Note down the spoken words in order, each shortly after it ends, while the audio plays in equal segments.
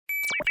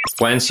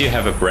once you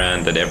have a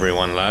brand that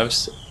everyone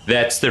loves,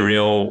 that's the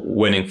real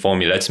winning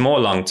formula. It's more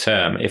long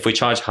term. If we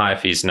charge high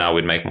fees now,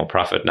 we'd make more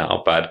profit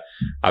now. But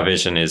our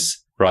vision is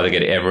rather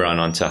get everyone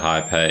onto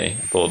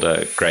HighPay, build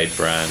a great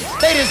brand.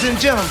 Ladies and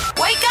gentlemen,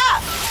 wake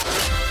up!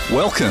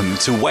 Welcome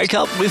to Wake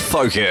Up with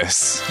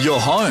Focus, your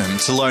home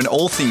to learn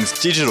all things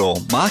digital,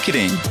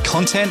 marketing,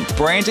 content,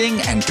 branding,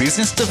 and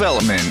business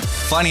development.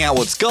 Finding out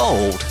what's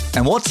gold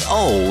and what's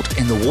old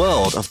in the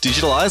world of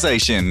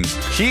digitalization.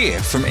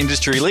 Hear from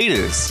industry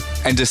leaders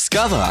and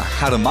discover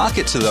how to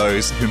market to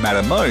those who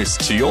matter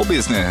most to your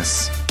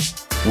business.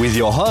 With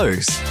your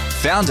host,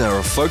 founder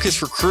of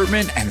Focus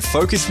Recruitment and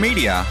Focus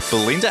Media,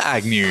 Belinda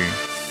Agnew.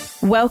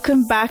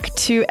 Welcome back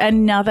to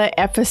another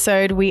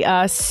episode. We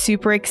are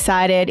super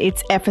excited.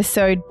 It's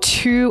episode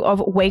 2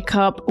 of Wake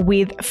Up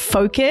with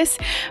Focus.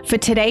 For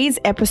today's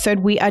episode,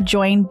 we are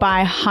joined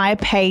by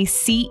HighPay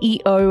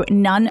CEO,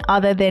 none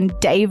other than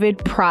David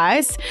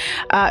Price.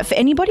 For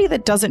anybody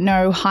that doesn't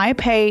know,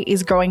 HighPay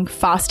is growing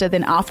faster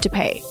than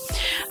Afterpay.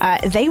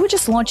 They were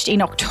just launched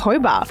in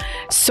October.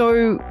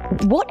 So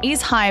what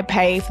is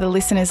HighPay for the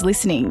listeners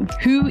listening?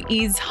 Who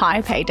is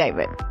HighPay,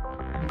 David?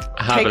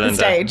 Hi, Take Belinda.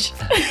 the stage.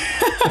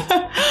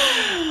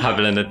 Hi,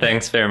 Belinda.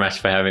 Thanks very much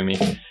for having me.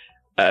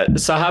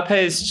 So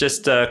HighPay is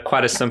just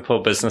quite a simple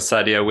business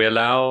idea. We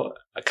allow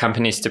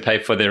companies to pay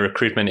for their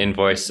recruitment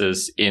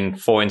invoices in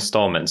 4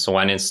 installments,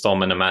 1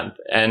 installment a month.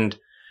 And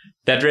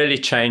that really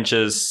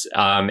changes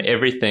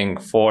everything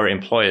for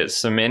employers.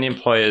 So many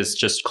employers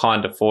just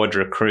can't afford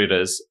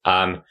recruiters.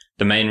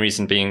 The main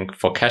reason being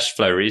for cash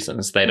flow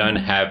reasons. They don't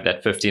have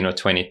that 15 or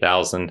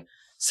 20,000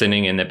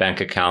 sitting in their bank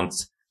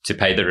accounts to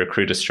pay the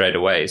recruiter straight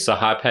away. So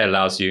HighPay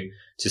allows you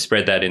to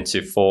spread that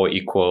into 4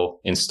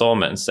 equal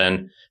installments.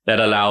 And that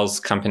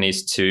allows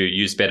companies to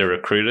use better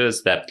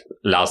recruiters. That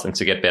allows them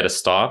to get better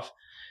staff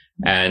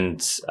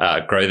and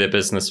grow their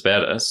business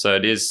better. So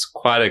it is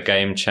quite a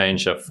game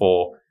changer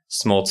for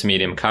small to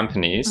medium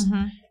companies.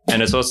 Mm-hmm.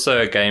 And it's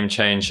also a game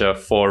changer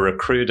for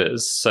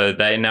recruiters. So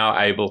they're now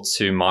able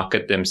to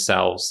market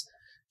themselves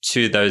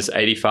to those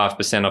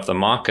 85% of the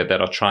market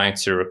that are trying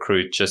to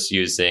recruit just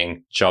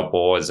using job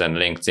boards and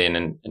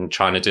LinkedIn and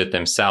trying to do it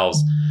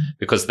themselves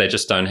because they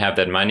just don't have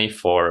that money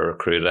for a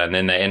recruiter. And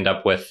then they end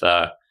up with,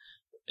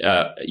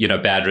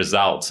 bad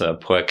results, a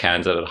poor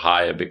candidate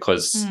hire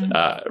because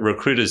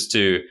recruiters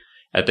do,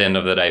 at the end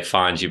of the day,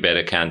 find you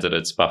better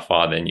candidates by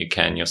far than you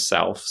can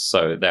yourself.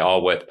 So they are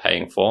worth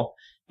paying for.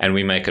 And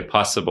we make it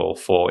possible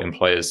for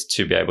employers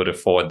to be able to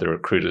afford the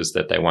recruiters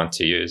that they want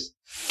to use.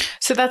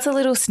 So that's a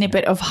little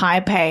snippet of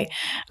HighPay.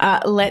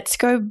 Let's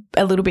go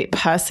a little bit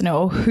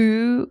personal.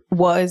 Who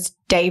was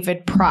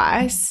David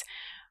Price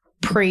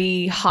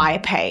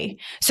pre-HighPay?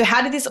 So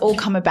how did this all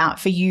come about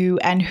for you,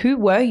 and who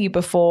were you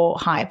before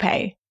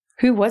HighPay?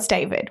 Who was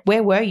David?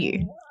 Where were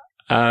you?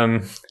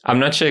 I'm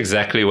not sure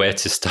exactly where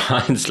to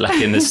start. It's like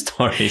in the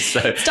story.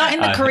 So start in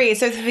the career.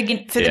 So for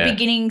the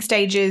beginning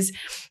stages,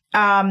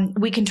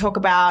 we can talk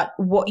about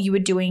what you were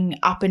doing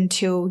up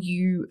until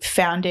you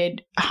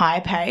founded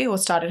HighPay or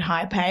started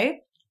HighPay,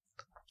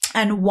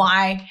 and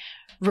why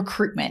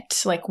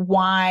recruitment, like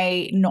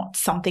why not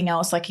something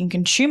else like in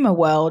consumer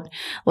world,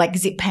 like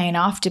ZipPay and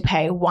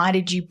Afterpay? Why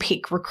did you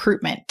pick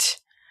recruitment?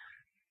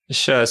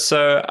 Sure.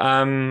 So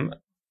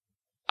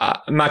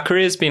my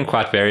career has been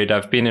quite varied.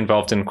 I've been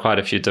involved in quite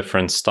a few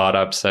different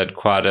startups. I had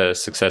quite a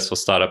successful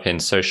startup in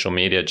social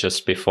media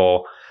just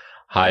before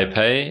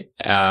HighPay,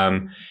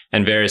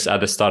 and various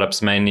other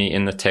startups, mainly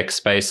in the tech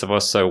space. I've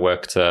also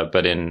worked a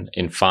bit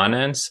in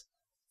finance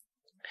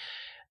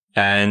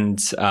and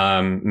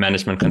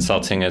management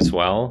consulting as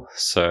well.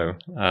 So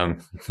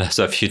there's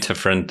a few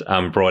different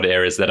broad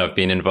areas that I've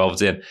been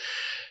involved in.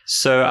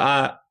 So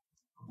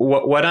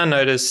what I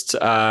noticed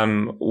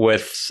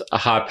with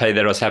HighPay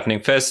that was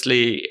happening,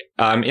 firstly,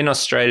 in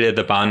Australia,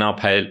 the buy now,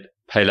 pay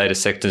later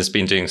sector has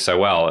been doing so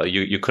well.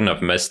 You couldn't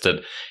have missed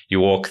it. You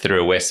walk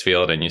through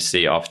Westfield and you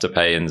see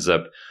Afterpay and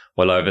Zip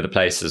all over the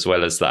place, as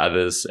well as the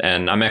others.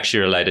 And I'm actually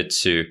related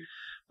to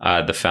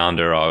the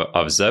founder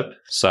of Zip.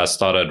 So I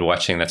started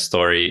watching that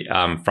story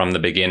from the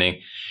beginning.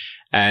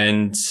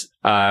 And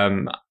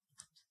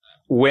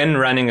when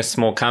running a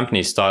small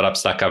company,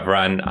 startups like I've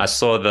run, I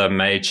saw the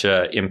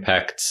major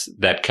impact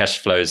that cash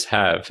flows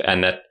have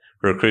and that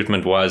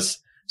recruitment was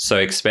so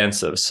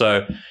expensive.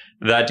 So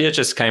the idea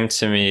just came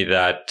to me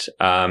that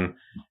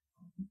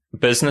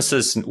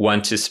businesses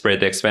want to spread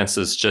the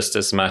expenses just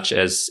as much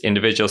as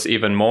individuals,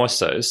 even more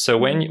so. So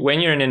when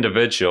you're an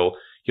individual,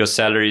 your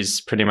salary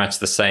is pretty much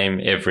the same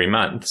every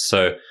month.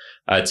 So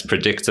it's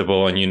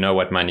predictable and you know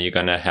what money you're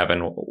going to have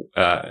and,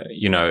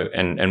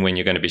 and when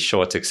you're going to be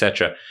short,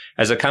 etc.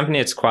 As a company,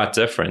 it's quite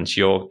different.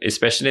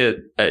 Especially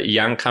a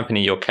young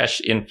company, your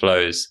cash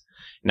inflows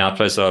and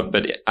outflows are a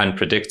bit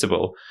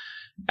unpredictable.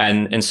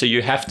 And so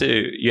you have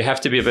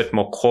to be a bit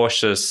more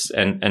cautious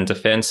and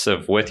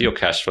defensive with your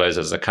cash flows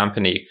as a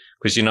company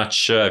because you're not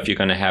sure if you're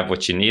going to have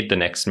what you need the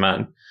next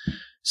month.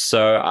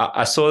 So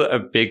I saw a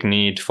big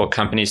need for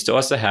companies to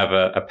also have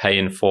a pay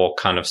in 4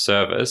 kind of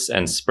service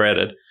and spread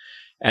it.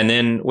 And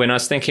then when I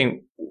was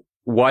thinking,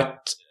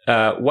 what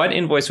what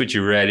invoice would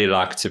you really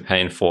like to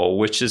pay in for?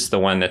 Which is the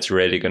one that's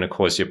really going to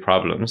cause you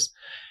problems?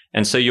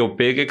 And so your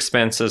big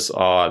expenses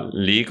are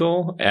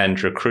legal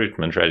and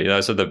recruitment, really.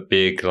 Those are the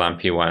big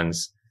lumpy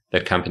ones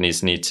that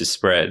companies need to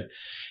spread.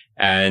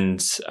 And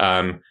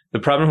the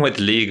problem with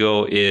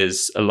legal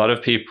is a lot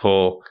of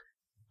people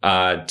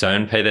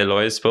don't pay their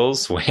lawyers'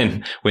 bills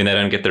when they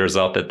don't get the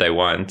result that they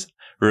want.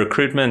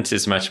 Recruitment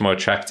is much more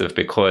attractive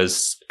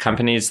because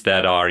companies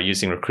that are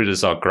using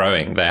recruiters are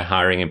growing. They're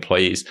hiring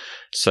employees,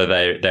 so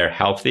they're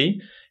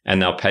healthy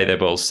and they'll pay their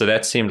bills. So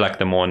that seemed like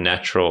the more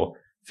natural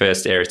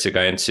first area to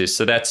go into.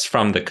 So that's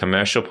from the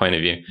commercial point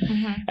of view.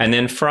 Mm-hmm. And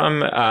then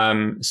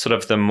from sort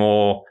of the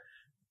more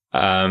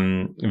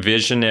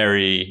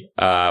visionary,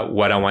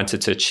 what I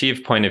wanted to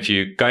achieve point of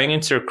view, going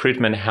into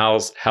recruitment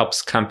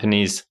helps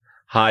companies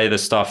hire the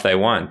staff they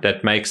want.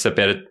 That makes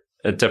a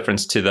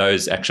difference to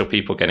those actual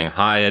people getting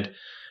hired,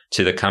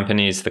 to the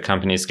companies. The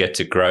companies get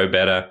to grow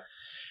better.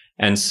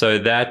 And so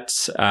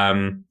that's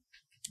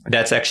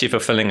actually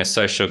fulfilling a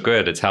social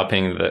good. It's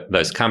helping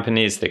those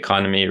companies, the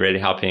economy, really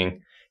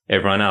helping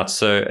everyone else.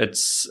 So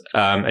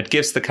it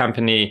gives the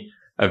company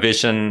a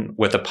vision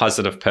with a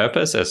positive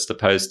purpose as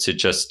opposed to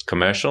just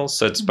commercial.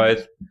 So it's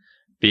both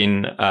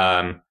been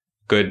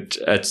good.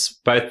 It's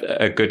both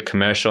a good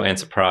commercial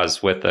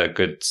enterprise with a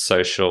good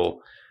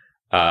social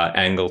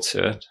angle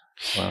to it.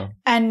 Wow.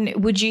 And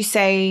would you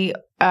say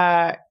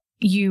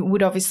you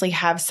would obviously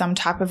have some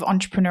type of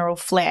entrepreneurial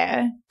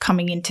flair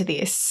coming into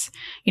this,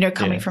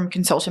 coming from a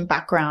consultant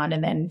background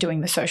and then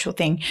doing the social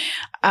thing.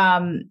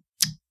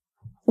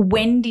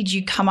 When did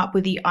you come up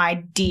with the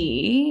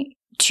idea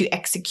to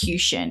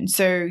execution?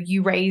 So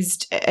you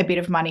raised a bit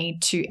of money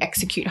to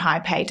execute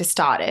HighPay to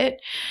start it.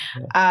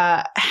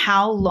 Yeah.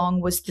 How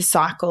long was the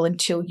cycle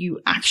until you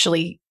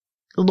actually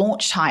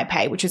launched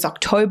HighPay, which was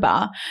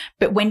October?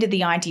 But when did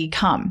the idea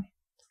come?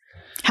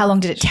 How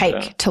long did it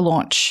take to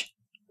launch?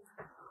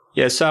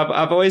 Yeah, so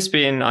I've always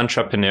been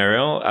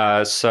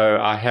entrepreneurial. So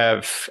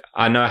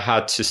I know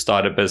how to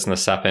start a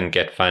business up and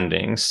get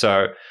funding.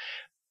 So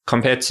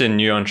compared to a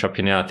new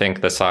entrepreneur, I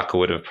think the cycle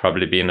would have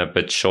probably been a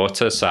bit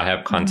shorter. So I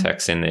have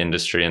contacts in the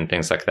industry and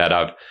things like that.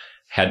 I've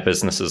had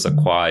businesses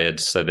acquired.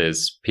 So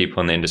there's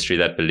people in the industry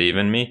that believe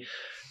in me.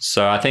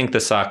 So I think the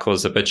cycle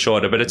is a bit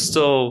shorter, but it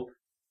still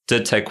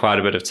did take quite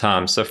a bit of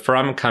time. So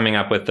from coming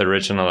up with the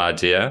original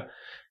idea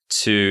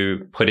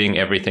to putting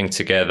everything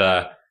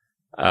together,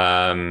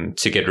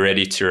 to get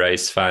ready to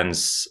raise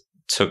funds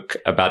took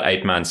about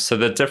 8 months. So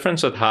the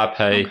difference with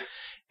HighPay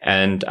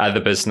and other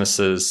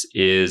businesses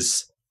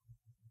is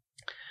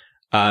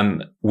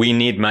we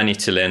need money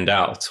to lend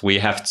out. We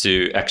have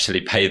to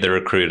actually pay the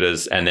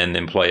recruiters and then the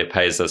employer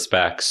pays us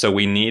back. So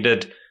we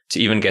needed to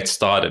even get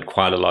started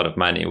quite a lot of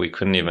money. We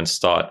couldn't even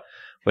start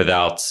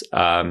without,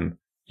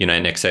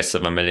 in excess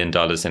of $1 million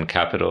in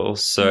capital.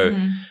 So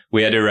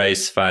we had to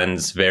raise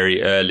funds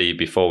very early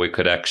before we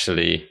could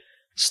actually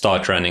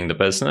start running the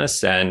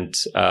business. And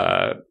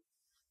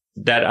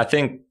that I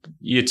think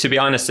to be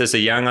honest, as a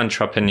young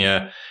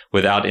entrepreneur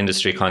without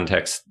industry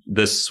context,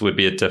 this would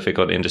be a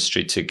difficult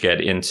industry to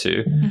get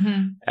into.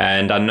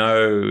 And I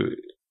know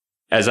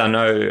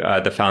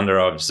the founder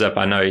of Zip,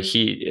 I know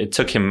it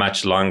took him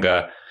much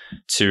longer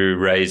to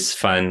raise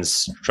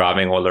funds,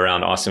 driving all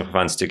around, asking for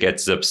funds to get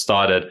Zip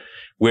started.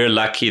 We're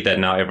lucky that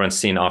now everyone's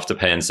seen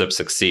Afterpay and Zip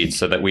succeed,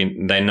 so that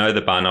they know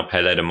the buy now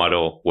pay later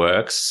model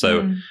works.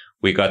 So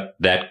we got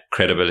that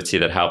credibility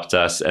that helped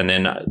us. And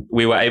then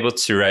we were able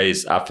to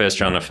raise our first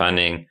round of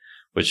funding,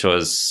 which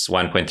was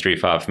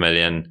 1.35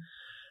 million,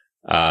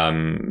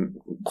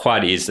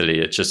 quite easily.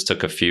 It just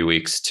took a few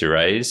weeks to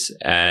raise.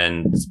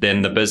 And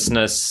then the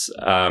business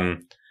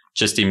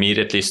just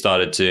immediately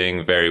started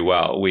doing very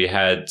well. We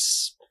had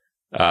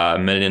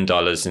 $1 million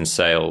in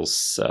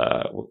sales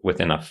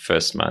within our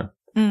first month.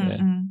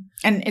 And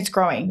it's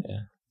growing.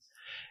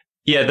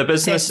 Yeah, the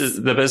business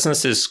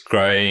is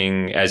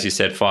growing, as you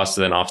said,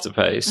 faster than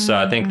Afterpay. So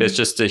I think there's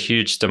just a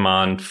huge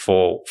demand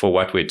for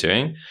what we're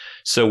doing.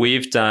 So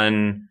we've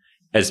done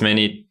as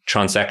many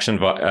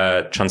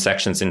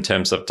transactions in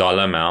terms of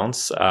dollar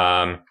amounts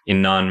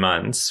in 9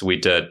 months.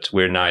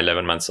 We're now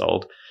 11 months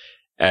old,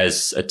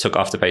 as it took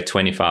Afterpay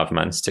 25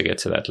 months to get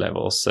to that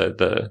level. So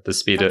the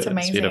speed of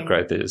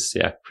growth is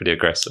pretty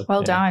aggressive.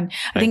 Well done.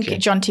 I think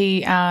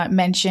Jonty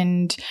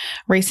mentioned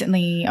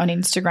recently on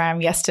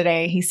Instagram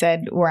yesterday, he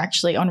said we're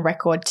actually on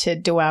record to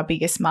do our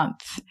biggest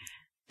month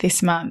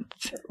this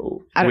month.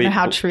 I don't know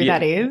how true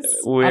that is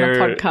on a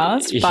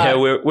podcast. But yeah,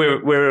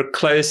 we're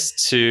close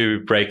to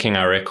breaking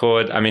our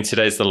record. I mean,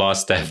 today's the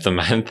last day of the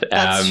month.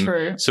 That's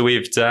true. So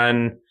we've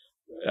done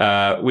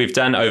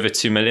over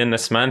 2 million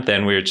this month,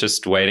 and we're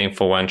just waiting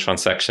for one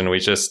transaction. We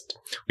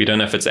don't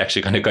know if it's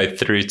actually going to go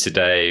through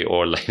today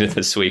or later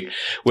this week,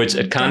 which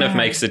it kind of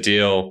makes the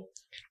deal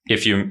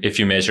if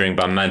you're measuring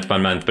by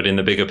month, but in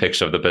the bigger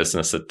picture of the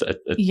business,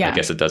 I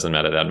guess it doesn't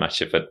matter that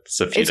much if it's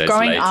a few days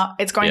late.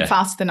 It's growing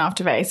faster than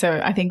After Pay, so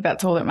I think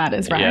that's all that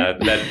matters, right? Yeah,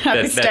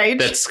 at this stage.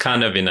 That's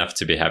kind of enough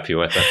to be happy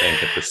with, I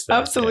think, at this stage.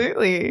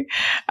 Absolutely.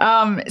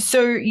 Yeah.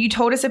 So you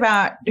told us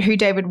about who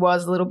David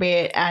was a little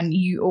bit, and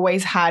you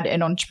always had an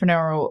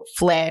entrepreneurial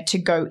flair to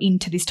go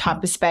into this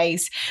type of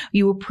space.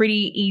 You were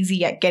pretty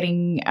easy at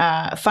getting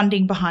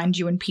funding behind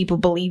you and people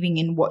believing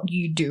in what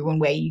you do and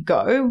where you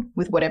go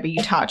with whatever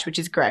you touch, which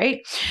is great.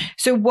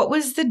 So what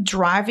was the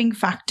driving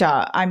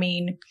factor? I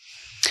mean,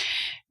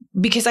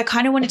 because I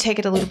kind of want to take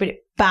it a little bit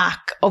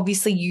back.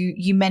 Obviously,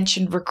 you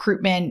mentioned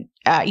recruitment.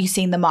 You've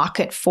seen the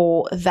market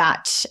for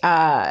that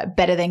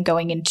better than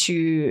going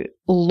into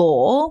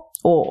law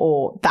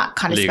or that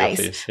kind of legal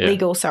space. Piece, yeah.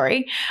 Legal,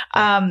 sorry.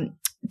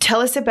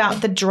 Tell us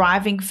about the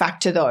driving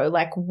factor, though.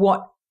 Like,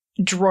 what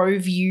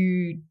drove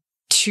you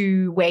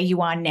to where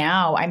you are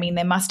now? I mean,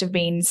 there must have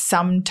been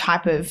some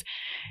type of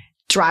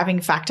driving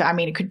factor. I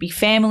mean, it could be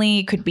family,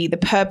 it could be the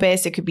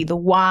purpose, it could be the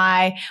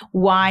why.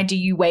 Why do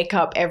you wake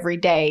up every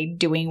day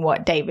doing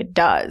what David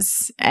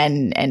does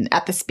and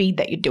at the speed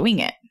that you're doing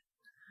it?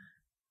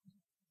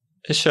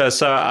 Sure.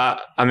 So,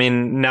 I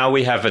mean, now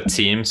we have a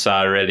team, so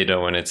I really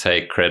don't want to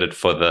take credit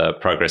for the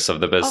progress of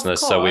the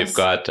business. So we've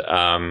got,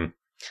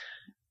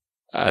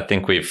 I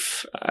think I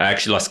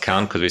actually lost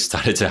count because we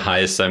started to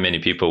hire so many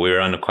people. We were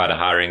on quite a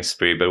hiring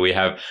spree, but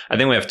I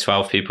think we have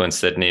 12 people in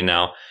Sydney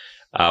now.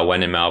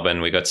 One in Melbourne.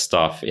 We got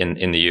staff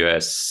in the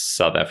US,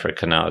 South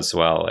Africa now as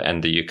well,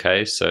 and the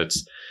UK. So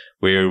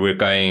we're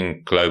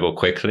going global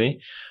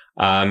quickly.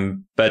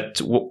 But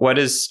what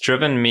has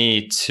driven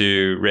me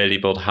to really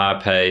build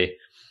HighPay?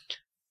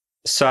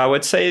 So I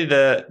would say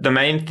the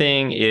main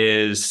thing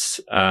is,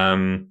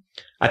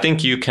 I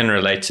think you can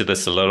relate to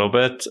this a little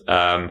bit.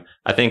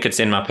 I think it's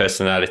in my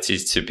personality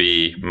to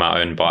be my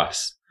own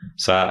boss.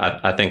 So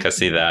I think I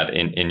see that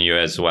in you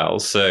as well.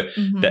 So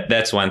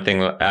that's one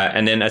thing.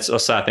 And then it's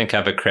also, I think I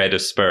have a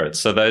creative spirit.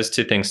 So those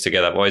two things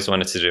together, I've always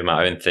wanted to do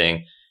my own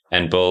thing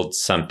and build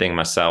something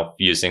myself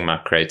using my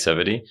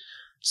creativity.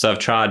 So I've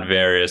tried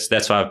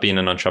that's why I've been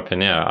an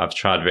entrepreneur. I've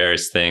tried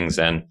various things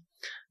and,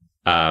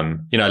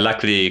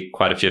 luckily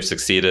quite a few have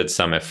succeeded.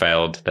 Some have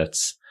failed.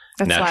 That's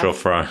natural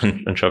life for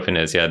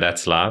entrepreneurs. Yeah,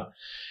 that's life.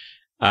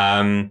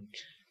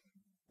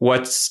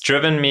 What's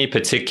driven me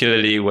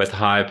particularly with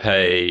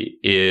HighPay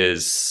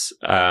is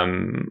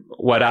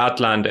what I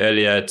outlined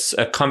earlier. It's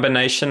a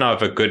combination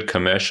of a good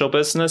commercial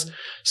business.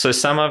 So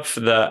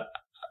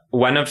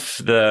one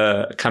of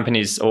the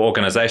companies or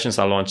organizations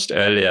I launched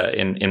earlier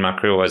in my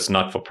career was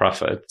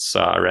not-for-profit.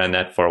 So I ran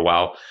that for a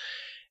while.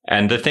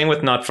 And the thing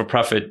with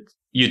not-for-profit,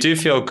 you do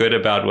feel good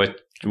about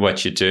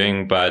what you're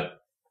doing,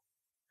 but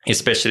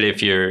especially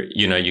if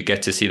you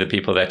get to see the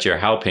people that you're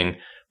helping,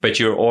 but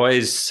you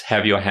always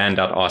have your hand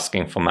out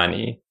asking for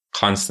money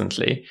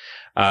constantly.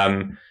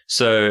 And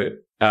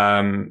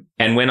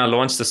when I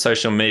launched the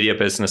social media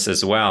business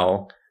as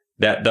well,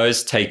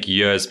 those take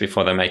years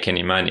before they make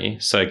any money.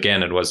 So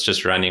again, it was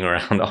just running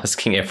around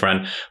asking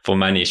everyone for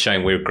money,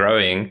 showing we're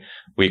growing.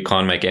 We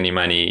can't make any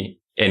money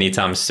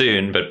anytime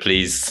soon, but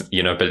please,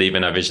 believe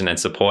in our vision and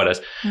support us.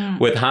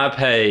 With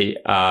HighPay,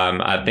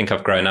 I think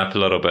I've grown up a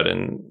little bit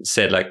and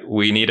said,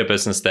 we need a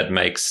business that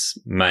makes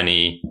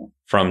money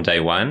from day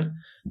one.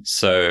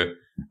 So,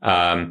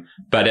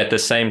 but at the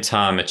same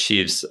time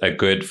achieves a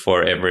good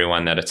for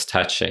everyone that it's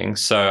touching.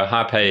 So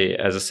HighPay,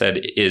 as I said,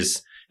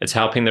 it's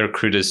helping the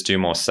recruiters do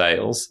more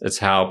sales. It's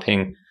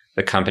helping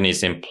the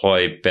companies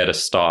employ better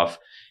staff,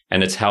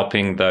 and it's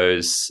helping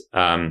those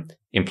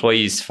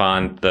employees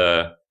find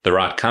the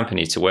right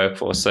company to work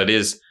for. So it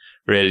is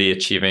really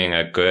achieving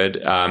a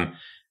good.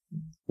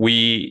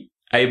 Because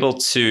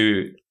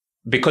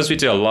we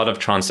do a lot of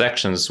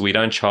transactions, we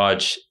don't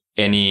charge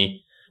any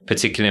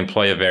particular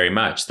employer very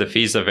much. The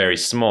fees are very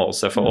small.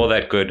 So for all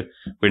that good,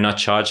 we're not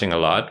charging a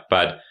lot,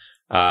 but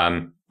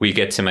we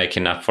get to make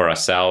enough for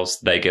ourselves.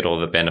 They get all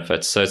the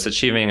benefits. So it's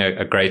achieving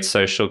a great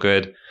social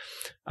good,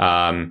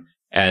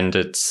 and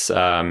it's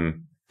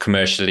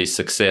commercially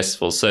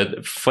successful.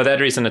 So for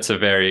that reason, it's a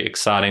very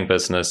exciting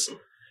business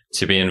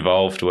to be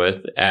involved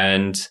with.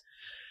 And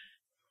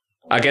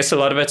I guess a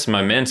lot of it's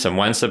momentum.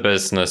 Once a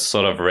business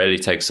sort of really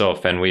takes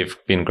off, and we've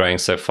been growing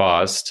so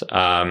fast,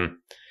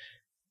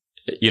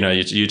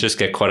 you just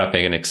get caught up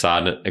in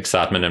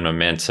excitement and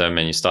momentum,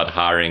 and you start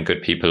hiring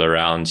good people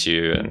around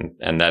you,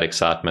 and that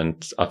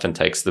excitement often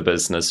takes the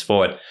business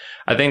forward.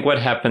 I think what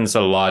happens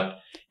a lot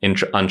in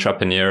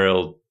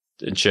entrepreneurial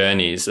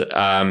journeys,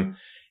 what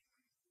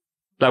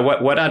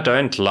I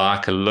don't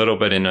like a little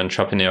bit in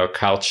entrepreneurial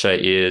culture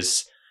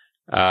is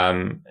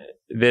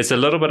there's a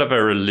little bit of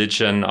a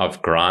religion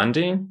of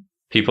grinding.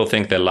 People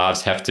think their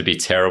lives have to be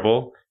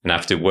terrible and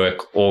have to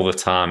work all the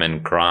time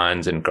and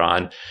grind. And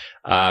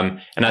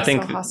I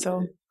think,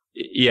 hustle.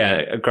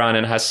 Yeah, grind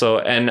and hustle.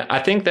 And I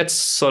think that's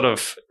sort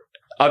of,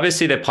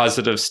 obviously there are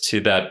positives to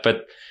that,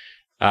 but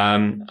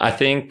I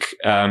think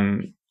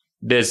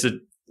there's a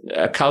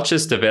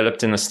culture's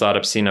developed in the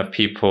startup scene of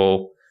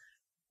people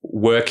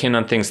working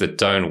on things that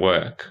don't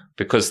work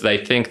because they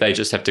think they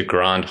just have to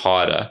grind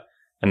harder,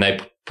 and they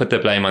put the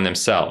blame on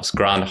themselves.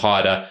 Grind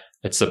harder.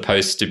 It's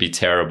supposed to be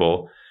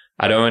terrible.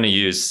 I don't want to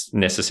use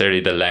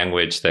necessarily the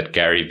language that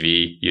Gary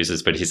Vee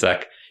uses, but he's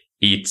like,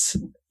 eat,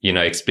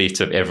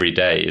 expletive every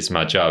day is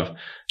my job.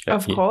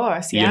 Of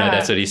course. Yeah.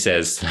 That's what he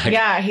says. Like,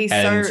 yeah.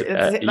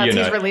 That's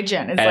his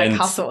religion. It's like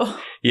hustle.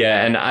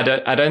 Yeah. And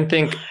I don't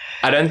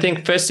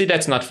think, firstly,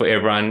 that's not for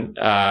everyone.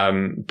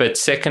 But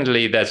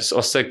secondly, that's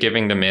also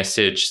giving the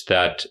message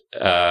that,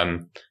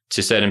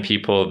 to certain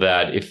people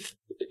that if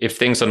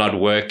things are not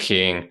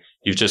working,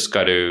 you've just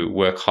got to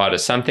work harder.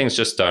 Some things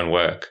just don't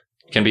work.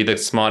 You can be the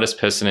smartest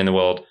person in the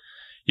world.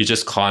 You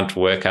just can't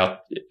work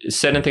out.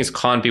 Certain things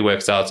can't be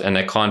worked out and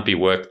they can't be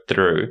worked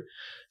through.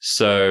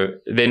 So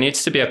there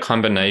needs to be a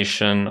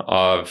combination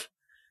of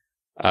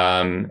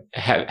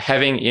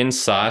having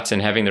insight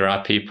and having the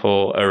right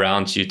people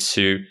around you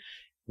to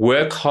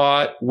work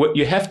hard.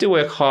 You have to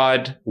work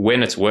hard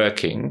when it's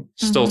working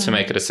still to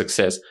make it a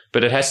success,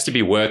 but it has to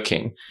be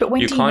working. But when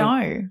do you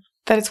know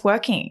that it's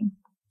working?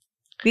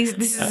 This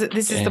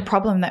is the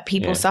problem that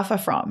people suffer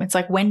from. It's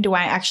like, when do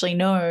I actually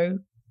know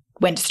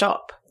when to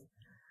stop?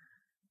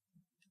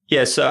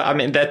 Yeah, so I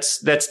mean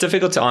that's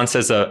difficult to answer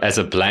as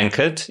a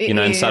blanket,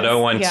 and so I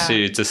don't want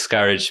to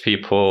discourage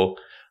people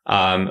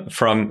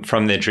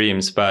from their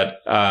dreams,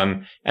 but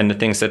and the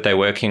things that they're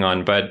working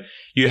on. But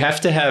you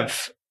have to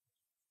have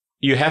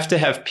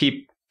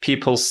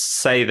people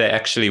say they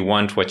actually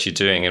want what you're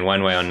doing in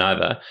one way or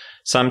another.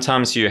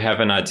 Sometimes you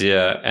have an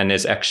idea and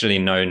there's actually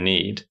no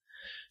need.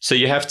 So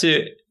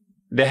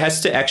there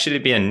has to actually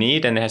be a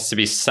need, and there has to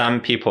be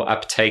some people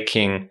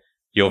uptaking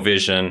your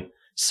vision,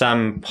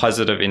 some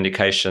positive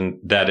indication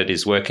that it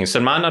is working. So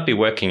it might not be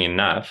working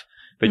enough,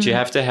 but you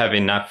have to have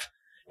enough,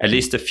 at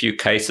least a few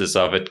cases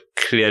of it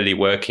clearly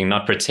working,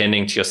 not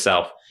pretending to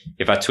yourself,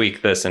 if I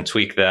tweak this and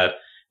tweak that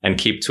and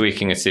keep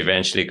tweaking, it's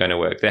eventually going to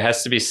work. There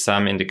has to be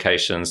some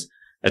indications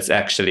it's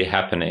actually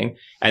happening.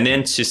 And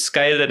then to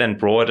scale it and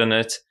broaden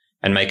it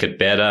and make it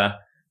better,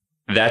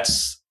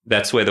 that's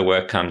where the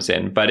work comes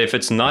in. But if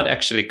it's not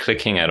actually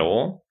clicking at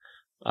all,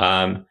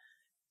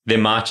 there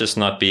might just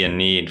not be a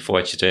need for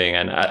what you're doing.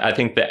 And I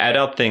think the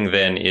adult thing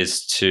then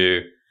is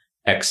to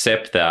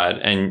accept that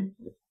and,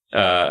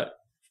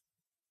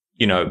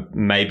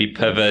 maybe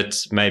pivot,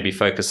 maybe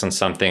focus on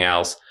something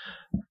else.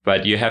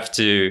 But you have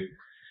to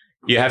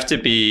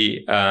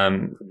be,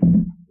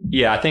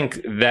 I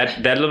think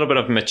that little bit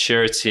of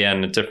maturity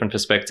and a different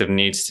perspective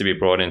needs to be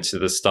brought into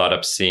the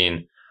startup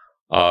scene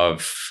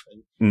of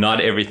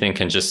not everything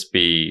can just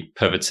be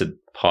pivoted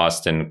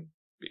past and,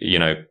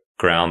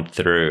 ground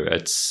through.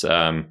 It's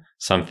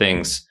some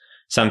things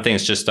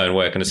just don't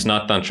work, and it's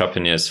not the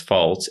entrepreneur's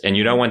fault. And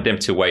you don't want them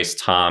to waste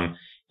time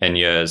and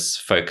years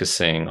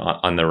focusing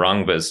on the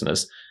wrong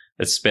business.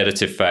 It's better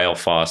to fail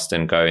fast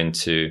and go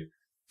into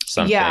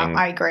something. Yeah,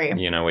 I agree.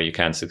 Where you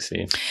can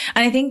succeed.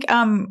 And I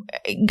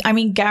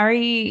think,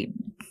 Gary,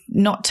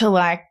 not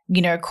to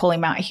call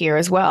him out here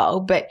as well,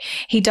 but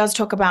he does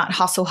talk about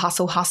hustle,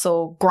 hustle,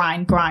 hustle,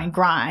 grind, grind,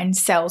 grind,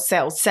 sell,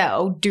 sell,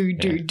 sell,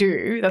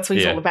 do. That's what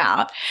he's all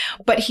about.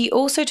 But he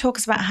also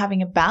talks about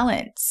having a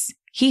balance.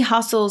 He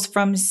hustles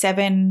from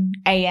 7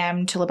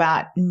 a.m. till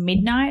about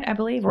midnight, I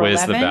believe, or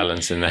Where's 11. The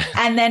balance in that?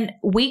 And then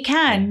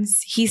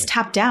weekends, he's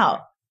tapped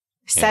out.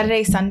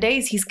 Saturday,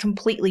 Sundays, he's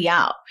completely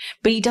out.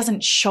 But he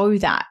doesn't show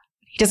that.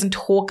 He doesn't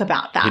talk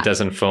about that. He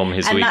doesn't film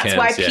his weekends. And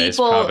that's why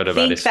people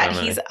think that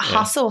he's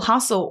hustle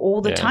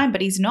all the time,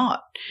 but he's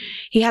not.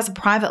 He has a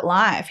private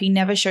life. He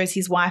never shows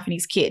his wife and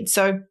his kids.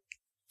 So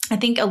I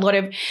think a lot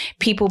of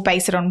people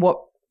base it on what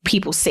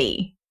people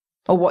see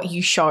or what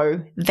you show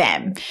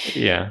them.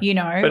 Yeah.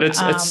 But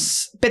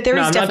but there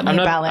is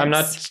definitely a balance. I'm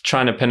not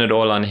trying to pin it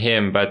all on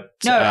him, but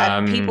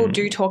people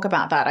do talk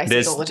about that. I see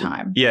it all the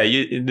time. Yeah,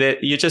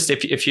 you just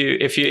if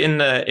you're in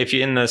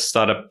the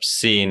startup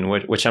scene,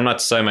 which I'm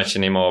not so much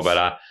anymore,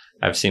 but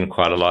I've seen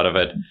quite a lot of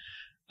it.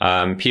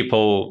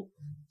 People,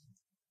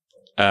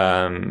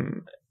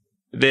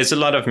 there's a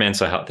lot of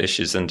mental health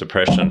issues and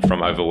depression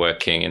from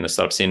overworking in the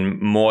startup scene,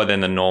 more than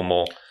the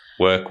normal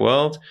work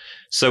world.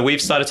 So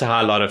we've started to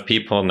hire a lot of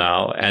people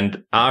now,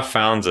 and our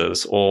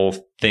founders all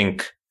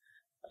think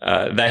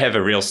they have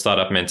a real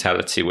startup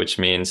mentality, which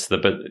means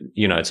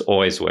it's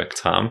always work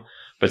time.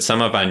 But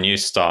some of our new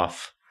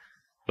staff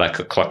are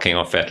clocking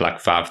off at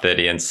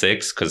 5:30 and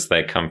 6 because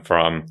they come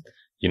from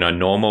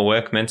normal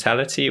work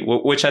mentality,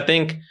 which I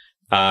think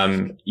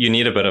you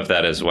need a bit of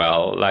that as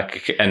well.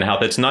 And how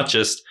it's not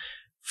just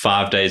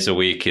 5 days a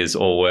week is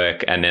all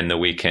work and then the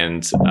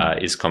weekend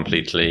is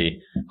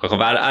completely.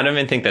 I don't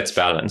even think that's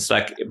balanced.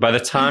 By the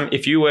time,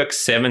 if you work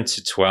 7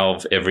 to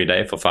 12 every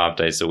day for 5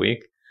 days a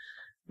week,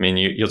 I mean,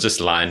 you'll just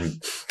lie in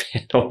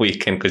bed all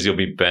weekend because you'll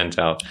be burnt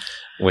out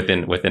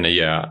within a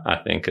year. I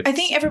think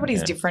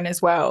everybody's different as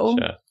well.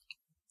 Sure.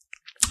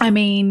 I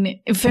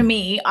mean, for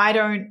me, I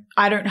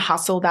don't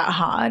hustle that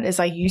hard as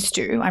I used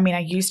to. I mean, I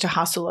used to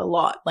hustle a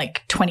lot,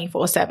 like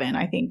 24/7.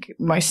 I think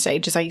most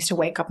stages I used to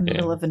wake up in the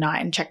middle of the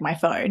night and check my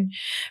phone.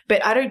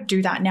 But I don't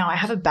do that now. I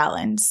have a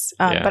balance.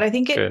 But I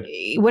think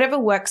whatever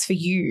works for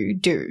you,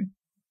 do.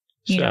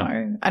 You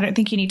know, I don't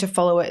think you need to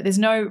follow it. There's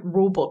no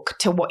rule book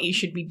to what you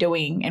should be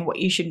doing and what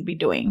you shouldn't be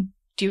doing.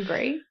 Do you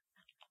agree?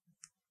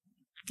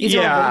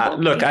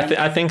 Look,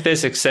 I think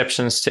there's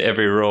exceptions to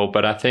every rule,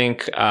 but I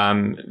think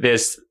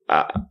there's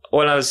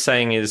all I was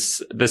saying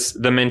is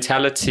the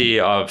mentality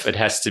of it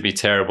has to be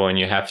terrible and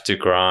you have to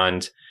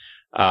grind,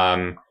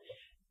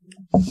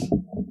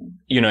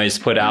 is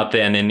put out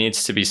there, and there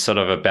needs to be sort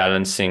of a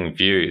balancing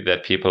view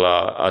that people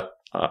are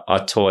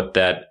taught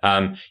that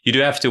you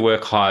do have to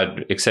work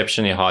hard,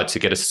 exceptionally hard, to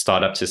get a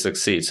startup to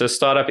succeed. So a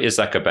startup is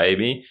like a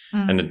baby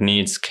and it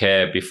needs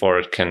care before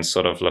it can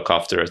sort of look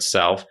after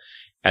itself.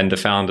 And the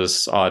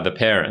founders are the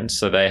parents,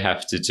 so they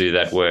have to do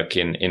that work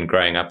in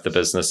growing up the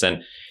business.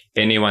 And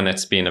anyone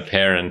that's been a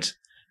parent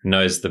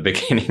knows the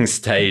beginning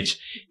stage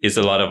is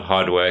a lot of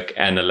hard work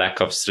and a lack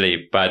of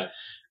sleep. But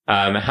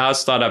how a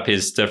startup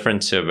is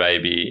different to a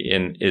baby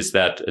is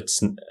that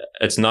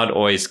it's not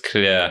always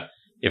clear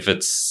if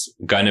it's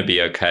going to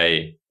be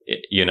okay,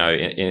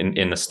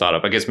 in the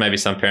startup. I guess maybe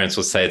some parents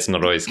will say it's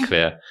not always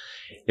clear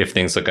if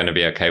things are going to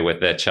be okay with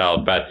their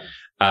child, but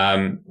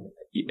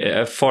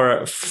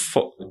for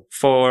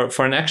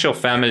an actual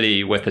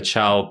family with a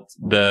child,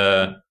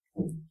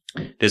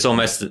 there's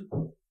almost,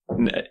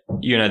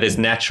 there's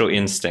natural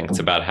instinct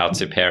about how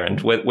to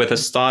parent. With a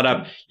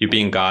startup, you're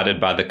being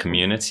guided by the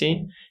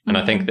community. And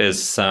I think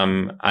there's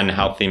some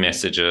unhealthy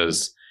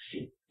messages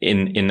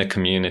in the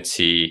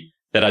community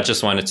that I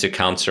just wanted to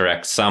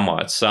counteract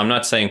somewhat. So I'm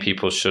not saying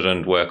people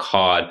shouldn't work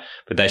hard,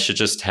 but they should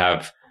just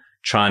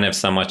try and have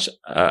somewhat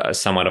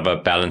of a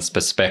balanced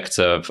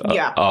perspective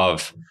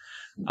of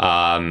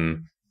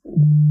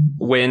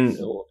when,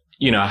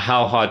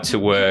 how hard to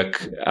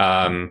work,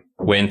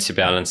 when to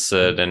balance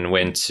it, and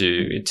when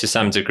to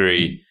some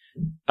degree,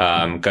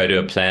 go to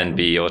a plan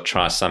B or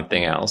try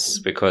something else,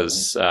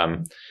 because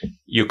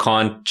you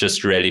can't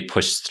just really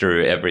push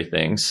through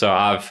everything. So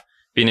I've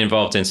been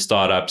involved in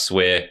startups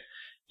where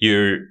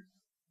you're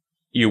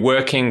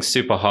working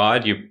super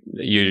hard.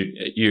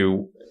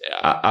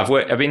 I've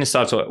been in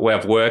startups where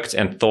I've worked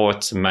and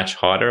thought much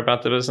harder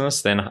about the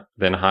business than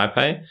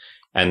HighPay,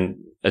 and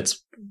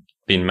it's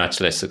been much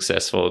less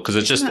successful because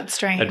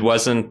it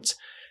wasn't,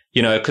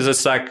 because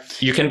it's like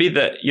you can be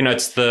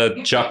it's the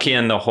jockey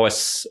and the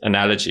horse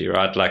analogy,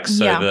 right? Like,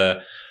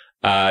 so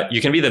you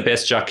can be the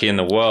best jockey in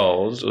the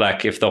world.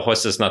 Like, if the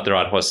horse is not the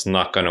right horse, it's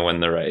not going to win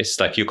the race.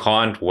 Like, you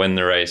can't win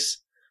the race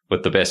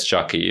with the best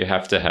jockey. You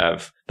have to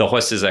have the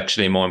horse is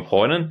actually more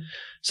important.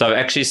 So I've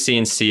actually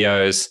seen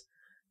CEOs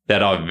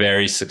that are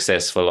very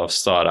successful of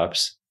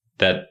startups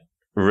that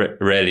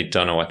really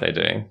don't know what they're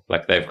doing.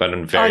 Like, they've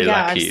gotten very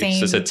lucky.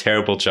 So it's a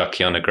terrible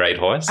jockey on a great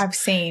horse. I've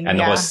seen, and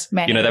the horse,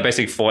 they're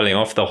basically falling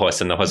off the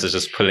horse, and the horse is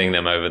just pulling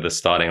them over the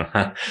starting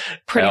line,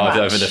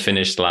 over the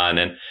finish line.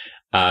 And,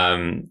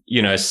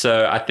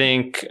 so I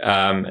think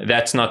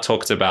that's not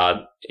talked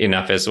about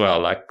enough as well.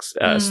 Like,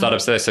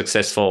 startups that are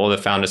successful, all the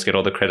founders get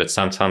all the credit.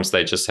 Sometimes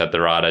they just had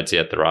the right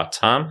idea at the right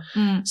time.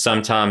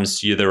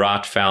 Sometimes you're the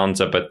right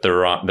founder, but the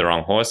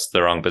wrong horse,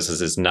 the wrong business.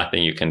 Is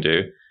nothing you can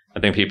do. I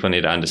think people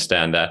need to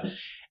understand that.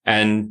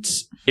 And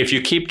if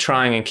you keep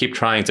trying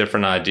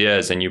different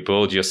ideas and you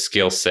build your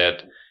skill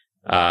set,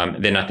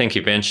 then I think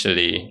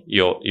eventually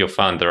you'll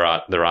find the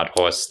right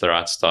horse, the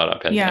right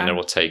startup, and it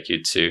will take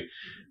you to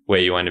where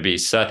you want to be.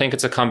 So I think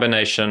it's a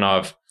combination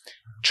of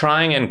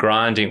trying and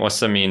grinding.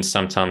 Also means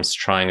sometimes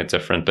trying a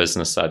different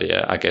business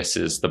idea, I guess,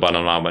 is the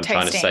bottom line. I'm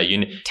trying to say you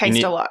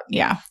need a lot.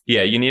 Yeah.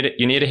 Yeah. You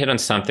need to hit on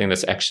something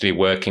that's actually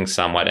working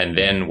somewhat, and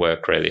then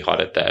work really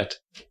hard at that.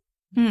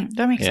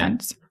 That makes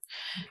sense.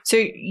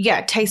 So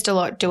taste a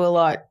lot, do a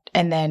lot,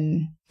 and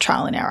then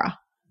trial and error.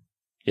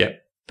 Yeah.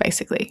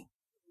 Basically.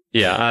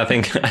 Yeah, I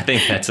think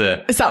that's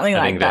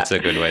that's a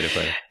good way to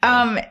put it.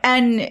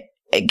 And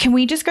can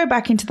we just go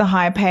back into the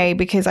HighPay,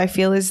 because I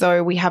feel as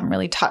though we haven't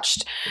really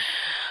touched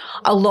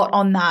a lot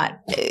on that.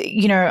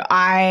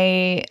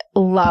 I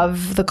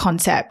love the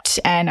concept,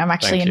 and I'm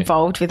actually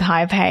involved with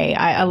HighPay.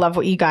 I love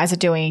what you guys are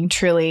doing,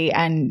 truly,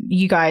 and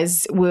you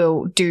guys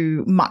will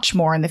do much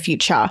more in the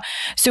future.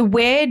 So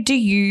where do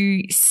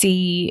you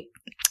see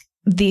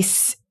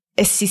this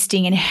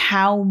assisting, and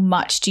how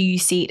much do you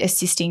see it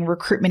assisting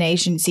recruitment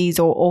agencies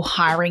or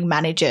hiring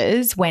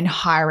managers when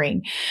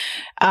hiring?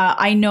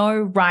 I know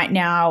right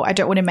now, I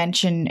don't want to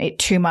mention it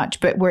too much,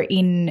 but we're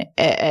in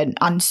an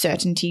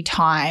uncertainty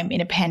time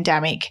in a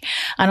pandemic,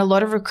 and a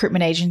lot of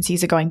recruitment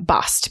agencies are going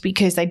bust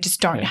because they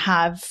just don't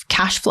have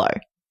cash flow,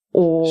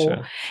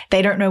 or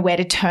they don't know where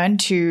to turn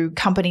to.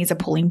 Companies are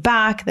pulling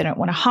back. They don't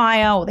want to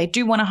hire, or they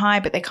do want to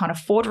hire, but they can't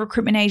afford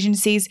recruitment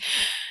agencies.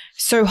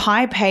 So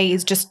HighPay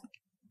is just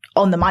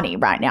on the money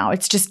right now.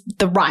 It's just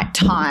the right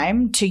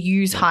time to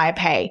use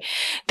HighPay.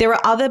 There are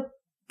other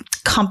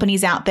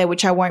companies out there,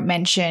 which I won't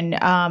mention,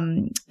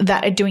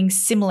 that are doing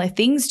similar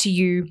things to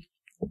you,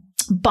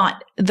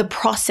 But the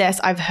process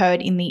I've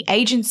heard in the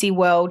agency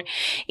world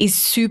is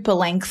super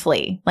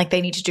lengthy. Like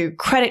they need to do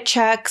credit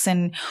checks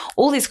and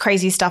all this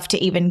crazy stuff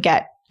to even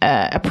get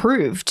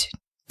approved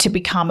to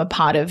become a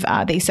part of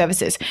these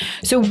services.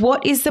 So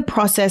what is the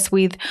process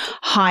with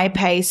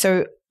HirePay?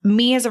 So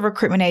me as a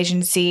recruitment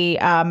agency,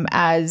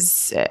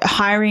 as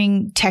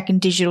hiring tech and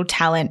digital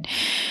talent,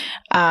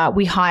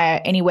 we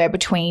hire anywhere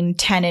between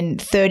 10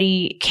 and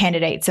 30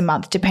 candidates a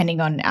month, depending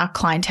on our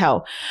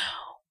clientele.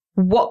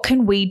 What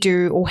can we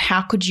do, or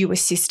how could you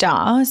assist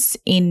us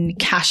in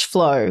cash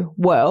flow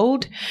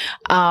world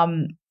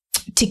to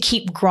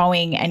keep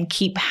growing and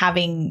keep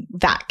having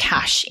that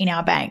cash in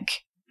our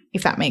bank,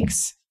 if that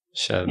makes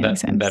Sure,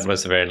 that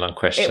was a very long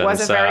question. It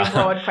was a very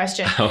broad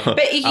question.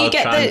 But you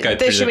get the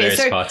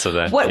various parts of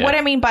that. What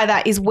I mean by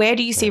that is, where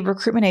do you see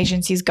recruitment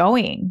agencies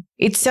going?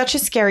 It's such a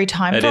scary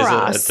time for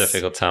us. It is a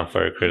difficult time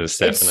for recruiters,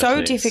 definitely. It's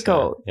so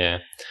difficult.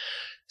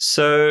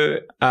 So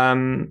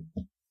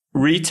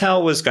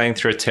retail was going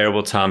through a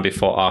terrible time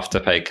before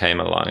Afterpay came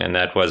along, and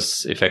that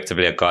was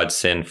effectively a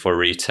godsend for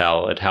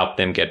retail. It helped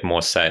them get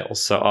more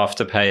sales. So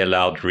Afterpay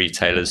allowed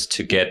retailers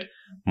to get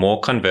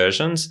more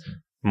conversions,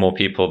 more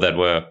people that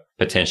were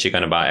potentially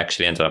going to buy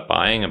actually ended up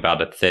buying,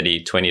 about a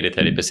 20 to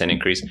 30%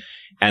 increase,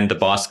 and the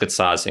basket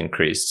size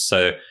increased.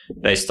 So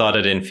they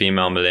started in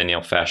female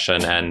millennial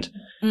fashion, and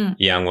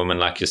young women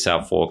like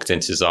yourself walked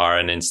into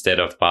Zara, and instead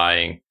of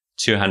buying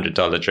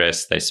 $200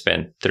 dress, they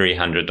spent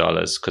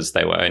 $300 because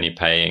they were only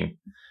paying,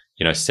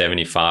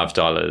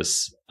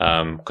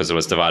 $75 because it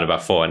was divided by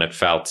 4, and it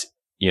felt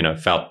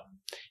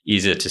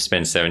easier to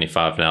spend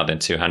 $75 now than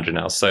 $200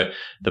 now. So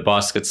the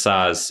basket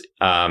size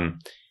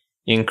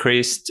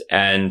increased,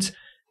 and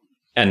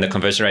the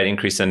conversion rate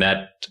increased, and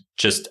that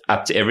just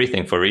upped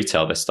everything for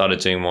retail. They started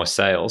doing more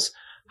sales.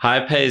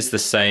 HirePay is the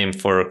same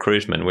for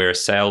recruitment. We're a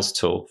sales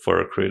tool for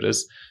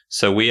recruiters.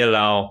 So we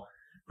allow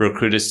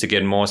recruiters to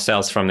get more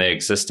sales from their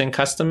existing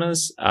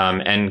customers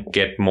and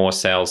get more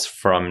sales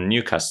from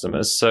new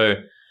customers. So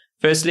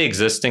firstly,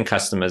 existing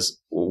customers,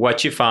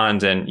 what you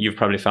find, and you've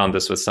probably found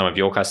this with some of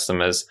your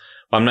customers,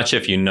 I'm not sure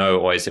if you know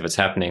always if it's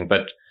happening,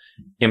 but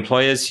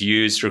employers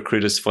use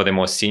recruiters for their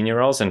more senior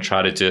roles and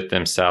try to do it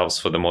themselves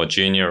for the more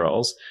junior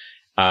roles.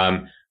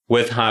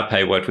 With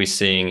HirePay, what we're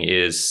seeing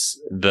is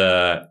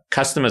the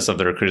customers of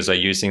the recruiters are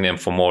using them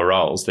for more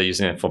roles. They're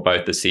using them for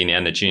both the senior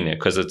and the junior,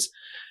 because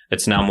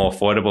it's now more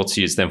affordable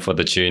to use them for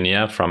the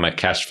junior from a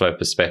cash flow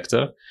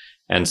perspective.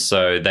 And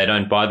so they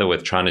don't bother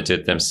with trying to do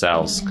it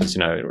themselves, because,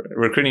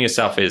 recruiting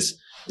yourself is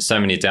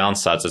so many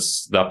downsides.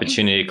 It's the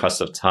opportunity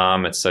cost of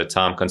time. It's so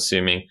time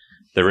consuming.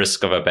 The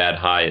risk of a bad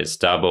hire is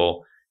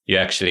double. You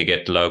actually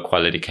get low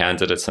quality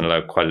candidates and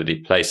low quality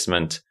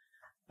placement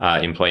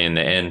employee in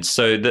the end.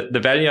 So the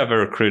value of a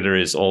recruiter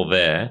is all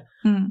there.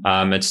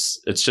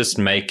 It's just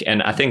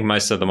and I think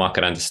most of the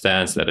market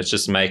understands that. It's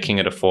just making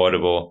it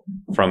affordable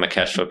from a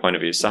cash flow point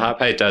of view. So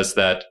HirePay does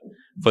that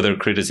for the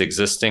recruiter's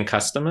existing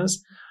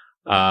customers.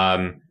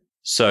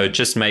 So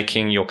just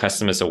making your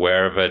customers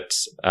aware of it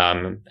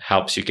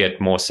helps you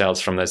get more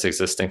sales from those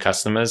existing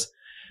customers.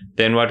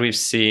 Then what we've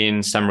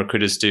seen some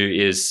recruiters do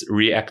is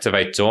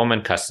reactivate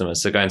dormant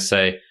customers. So go and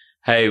say,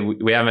 hey,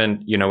 we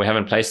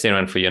haven't placed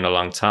anyone for you in a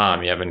long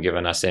time. You haven't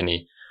given us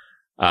any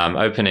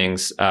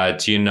openings.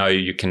 Do you know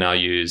you can now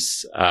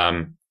use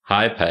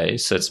HirePay?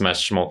 So it's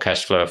much more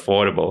cash flow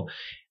affordable.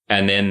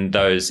 And then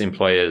those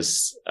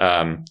employers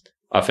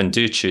often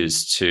do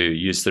choose to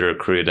use the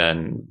recruiter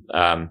and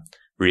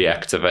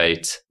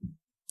reactivate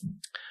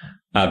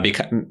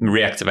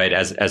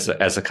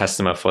as a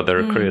customer for the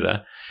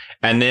recruiter.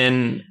 And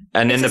then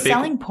it's a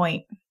selling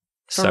point.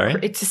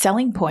 It's a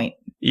selling point.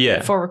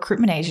 Yeah. For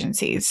recruitment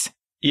agencies.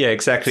 Yeah,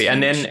 exactly.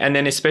 And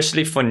then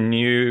especially for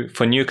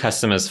new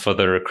customers for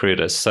the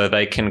recruiters, so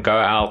they can go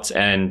out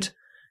and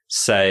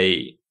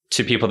say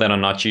to people that are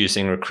not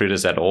using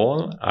recruiters at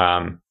all,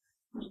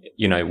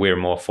 we're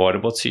more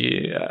affordable to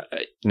you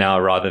now,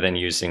 rather than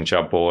using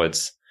job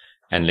boards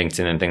and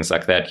LinkedIn and things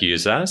like that,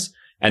 use us.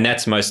 And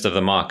that's most of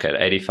the market.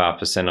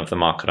 85% of the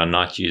market are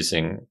not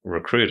using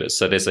recruiters.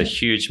 So there's a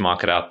huge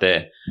market out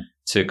there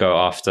to go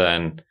after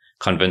and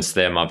convince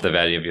them of the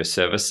value of your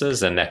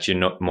services, and that you're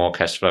not more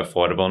cash flow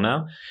affordable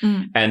now.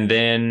 And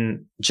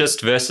then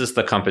just versus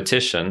the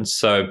competition.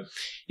 So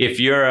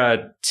if you're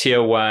a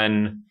tier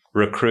 1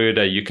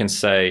 recruiter, you can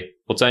say,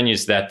 well, don't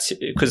use that,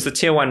 because the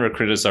tier 1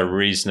 recruiters are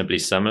reasonably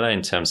similar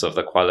in terms of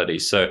the quality.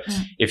 So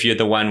if you're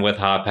the one with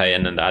HirePay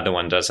and then the other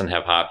one doesn't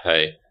have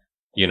HirePay,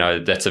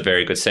 that's a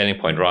very good selling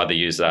point. Rather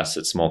use us.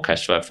 It's more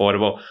cash flow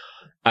affordable.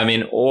 I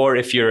mean, or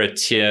if you're a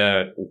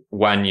tier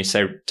 1, you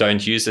say,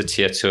 don't use a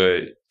tier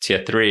 2,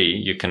 tier 3,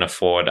 you can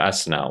afford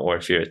us now. Or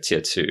if you're a tier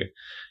 2,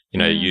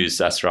 use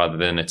us rather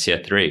than a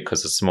tier 3,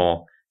 because it's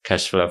more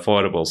cash flow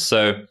affordable.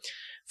 So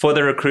for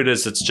the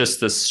recruiters, it's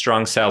just this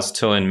strong sales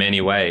tool in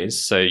many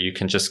ways. So you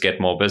can just get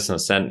more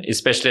business. And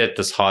especially at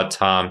this hard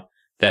time,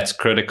 that's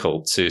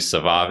critical to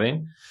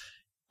surviving.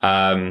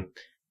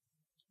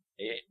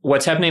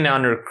 what's happening now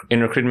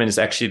in recruitment is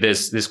actually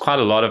there's quite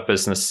a lot of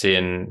business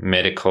in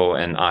medical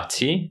and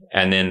IT,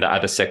 and then the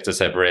other sectors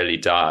have really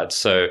died.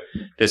 So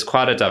there's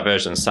quite a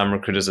divergence. Some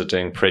recruiters are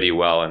doing pretty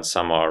well and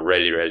some are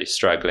really, really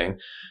struggling.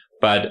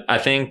 But I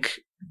think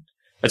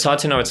it's hard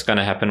to know what's going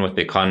to happen with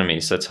the economy.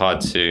 So it's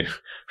hard to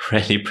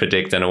really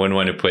predict. And I wouldn't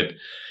want to put,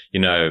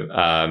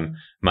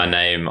 my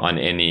name on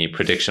any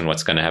prediction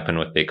what's going to happen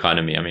with the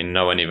economy. I mean,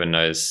 no one even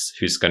knows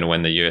who's going to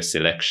win the US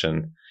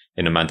election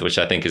in a month, which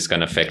I think is going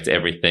to affect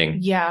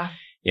everything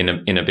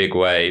in a big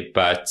way.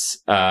 But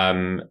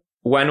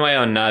one way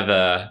or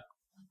another,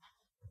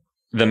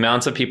 the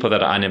amount of people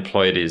that are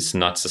unemployed is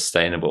not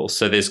sustainable.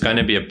 So there's going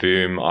to be a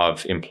boom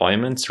of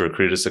employment.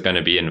 Recruiters are going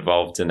to be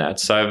involved in that.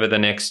 So over the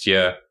next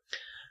year,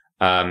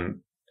 there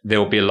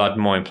will be a lot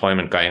more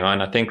employment going on.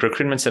 I think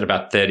recruitment's at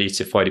about 30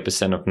 to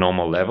 40% of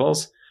normal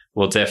levels.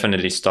 Will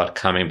definitely start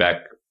coming back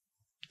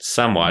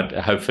somewhat,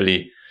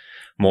 hopefully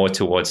more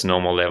towards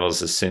normal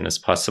levels as soon as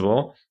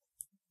possible.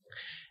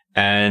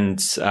 And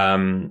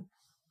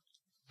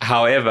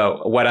however,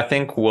 what I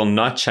think will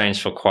not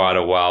change for quite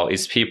a while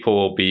is people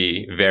will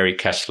be very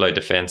cash flow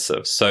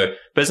defensive. So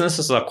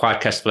businesses are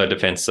quite cash flow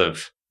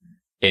defensive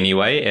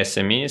anyway,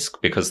 SMEs,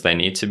 because they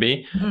need to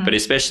be. But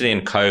especially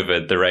in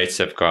COVID, the rates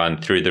have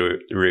gone through the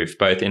roof.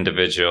 Both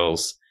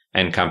individuals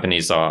and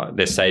companies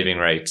their saving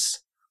rates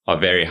are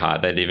very high.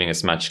 They're leaving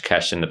as much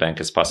cash in the bank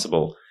as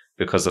possible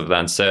because of the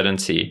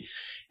uncertainty.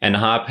 And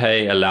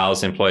HighPay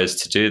allows employers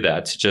to do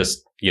that, to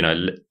just,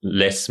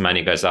 less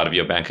money goes out of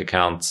your bank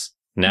accounts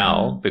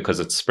now because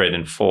it's spread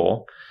in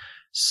 4.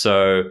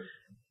 So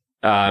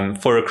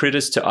for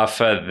recruiters to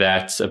offer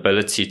that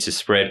ability to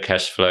spread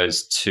cash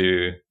flows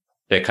to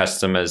their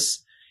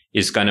customers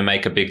is going to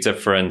make a big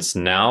difference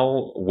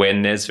now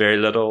when there's very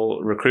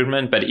little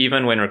recruitment. But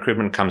even when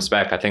recruitment comes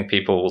back, I think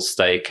people will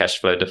stay cash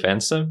flow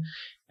defensive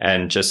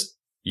and just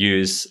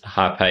use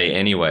HighPay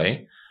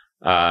anyway,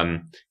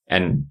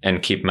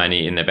 and keep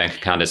money in their bank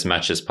account as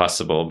much as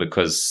possible,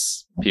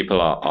 because people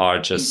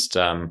are just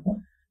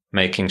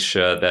making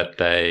sure that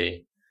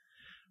they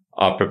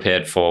are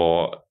prepared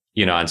for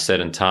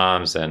uncertain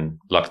times and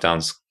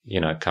lockdowns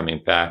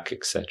coming back,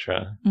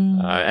 etc.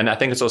 And I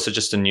think it's also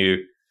just a new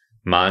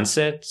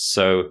mindset.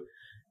 So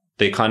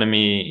the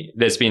economy,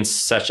 there's been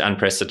such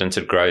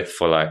unprecedented growth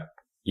for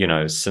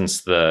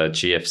since the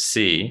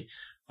GFC.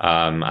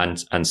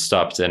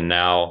 Unstopped, and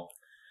now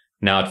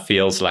it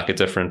feels like a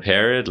different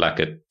period, like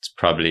it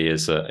probably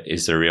is a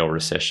real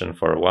recession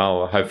for a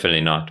while. Hopefully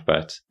not,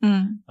 but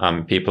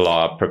people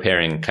are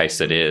preparing in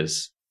case it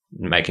is,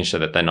 making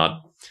sure that they're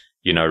not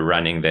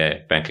running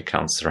their bank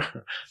accounts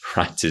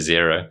right to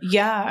zero.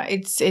 Yeah,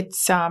 it's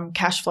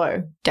cash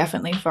flow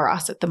definitely for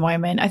us at the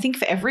moment. I think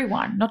for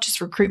everyone, not just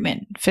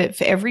recruitment, for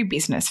every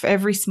business, for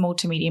every small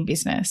to medium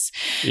business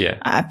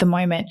at the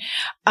moment.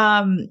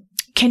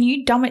 Can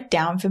you dumb it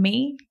down for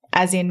me,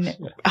 as in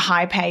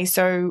HighPay?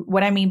 So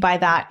what I mean by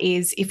that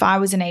is, if I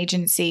was an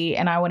agency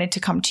and I wanted to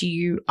come to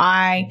you,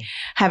 I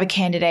have a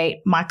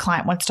candidate my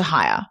client wants to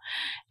hire,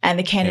 and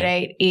the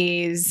candidate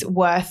is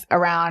worth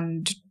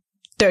around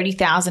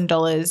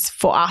 $30,000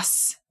 for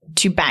us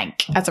to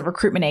bank as a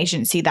recruitment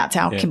agency. That's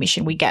our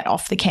commission we get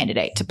off the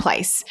candidate to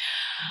place.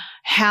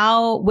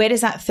 Where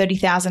does that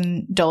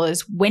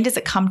 $30,000, when does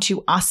it come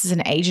to us as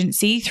an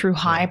agency through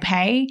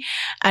HighPay?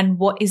 And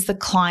what is the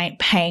client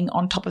paying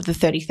on top of the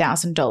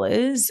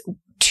 $30,000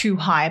 to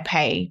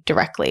HighPay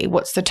directly?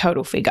 What's the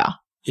total figure?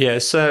 Yeah,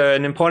 so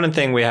an important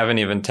thing we haven't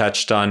even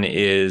touched on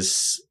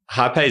is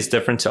HighPay is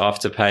different to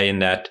Afterpay in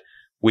that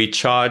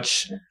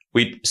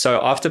so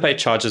Afterpay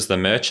charges the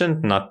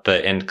merchant, not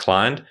the end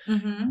client.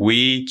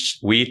 We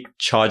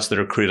charge the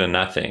recruiter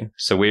nothing.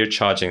 So we're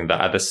charging the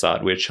other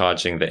side. We're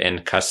charging the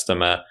end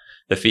customer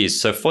the fees.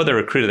 So for the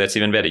recruiter, that's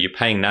even better. You're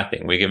paying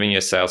nothing. We're giving you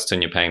a sales tool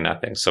and you're paying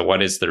nothing. So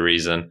what is the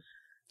reason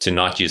to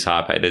not use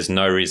HighPay? There's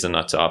no reason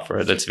not to offer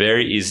it. It's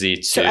very easy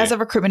to... So as a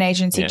recruitment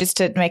agency, just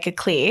to make it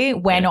clear,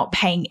 we're not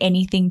paying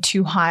anything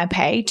to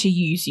HighPay to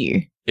use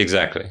you.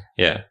 Exactly.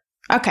 Yeah.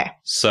 Okay.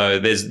 So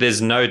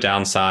there's no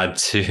downside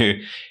to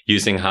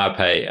using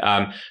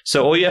HighPay.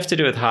 So all you have to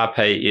do with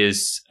HighPay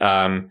is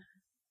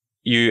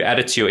you add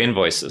it to your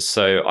invoices.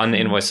 So on the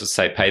invoices,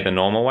 say pay the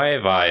normal way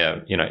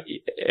via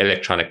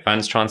electronic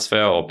funds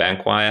transfer or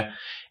bank wire,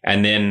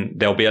 and then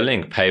there'll be a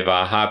link, pay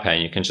via HighPay,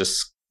 and you can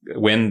just,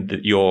 when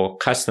your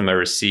customer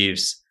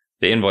receives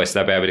the invoice,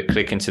 they'll be able to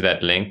click into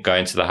that link, go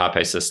into the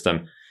HighPay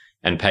system,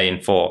 and pay in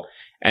full.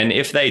 And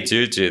if they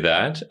do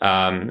that,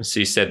 so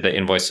you said the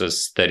invoice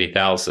was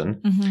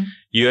 $30,000,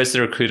 you as the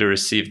recruiter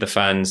receive the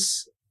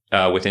funds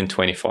within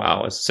 24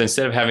 hours. So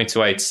instead of having to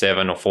wait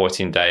 7 or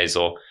 14 days,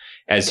 or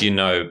as you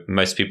know,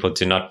 most people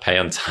do not pay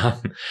on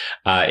time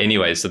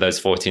anyway, so those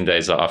 14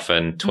 days are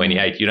often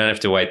 28. You don't have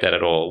to wait that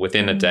at all.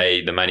 Within a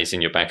day, the money's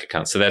in your bank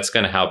account. So that's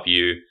going to help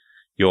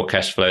your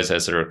cash flows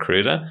as a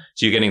recruiter.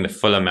 So you're getting the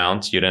full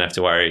amount. You don't have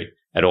to worry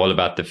at all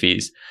about the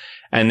fees.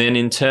 And then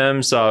in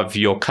terms of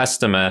your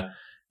customer,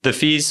 the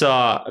fees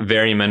are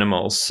very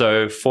minimal.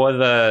 So for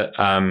the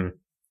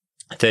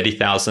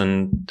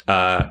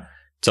 $30,000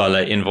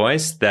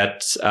 invoice,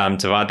 that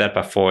divide that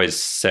by 4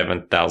 is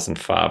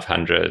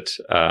 7,500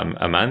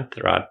 a month,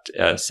 right?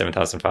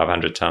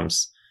 7,500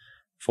 times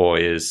 4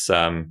 is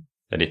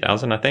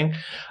 30,000, I think.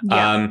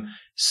 Yeah.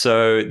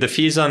 So the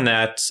fees on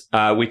that,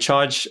 we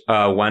charge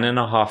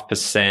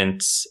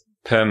 1.5%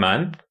 per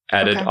month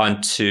added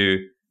onto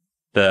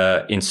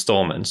the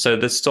installment. So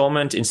the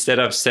installment, instead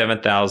of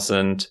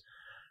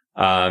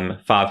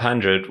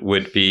 7,500,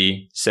 would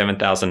be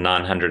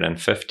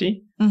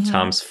 7,950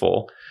 times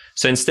 4.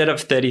 So instead of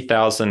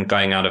 30,000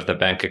 going out of the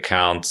bank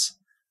account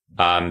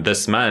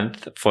this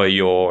month for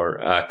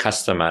your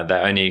customer, they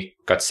only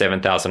got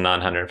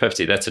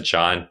 7,950. That's a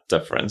giant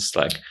difference.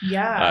 They've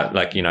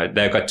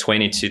got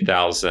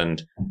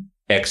 22,000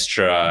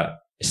 extra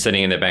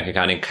sitting in their bank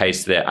account in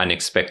case there are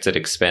unexpected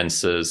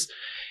expenses.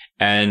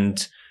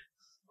 And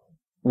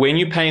when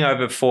you're paying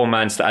over 4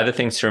 months, the other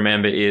thing to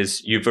remember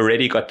is you've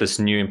already got this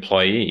new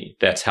employee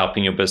that's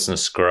helping your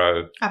business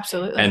grow.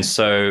 Absolutely. And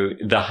so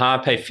the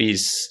higher pay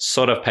fees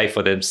sort of pay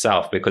for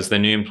themselves because the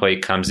new employee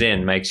comes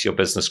in, makes your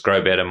business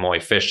grow better, more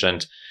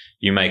efficient.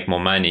 You make more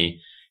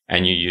money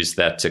and you use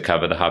that to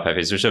cover the high pay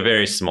fees, which are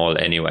very small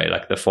anyway.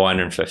 Like the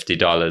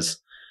 $450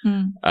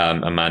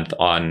 a month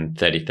on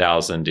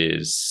 30,000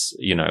 is,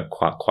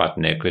 quite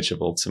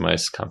negligible to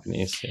most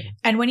companies. Yeah.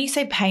 And when you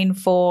say paying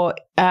for,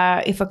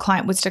 if a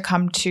client was to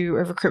come to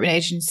a recruitment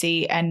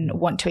agency and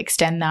want to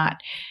extend that,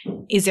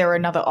 is there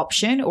another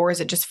option or is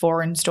it just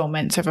 4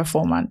 installments over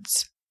 4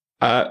 months?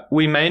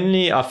 We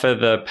mainly offer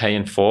the pay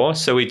in 4.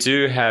 So we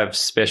do have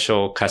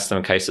special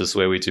customer cases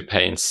where we do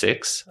pay in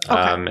 6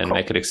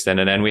 make it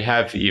extended. And we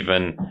have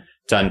even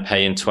done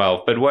pay in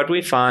 12. But what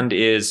we find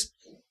is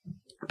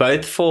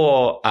both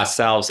for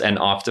ourselves and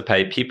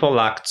Afterpay, people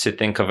like to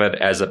think of it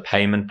as a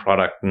payment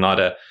product, not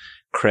a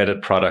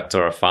credit product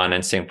or a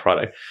financing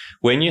product.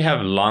 When you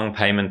have long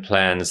payment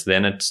plans,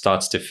 then it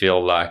starts to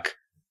feel like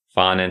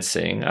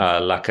financing,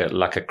 like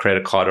a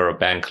credit card or a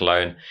bank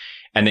loan.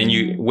 And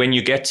then when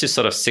you get to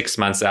sort of 6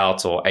 months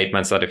out or 8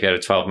 months out, if you had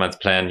a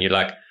 12-month plan, you're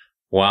like,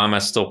 why am I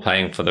still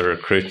paying for the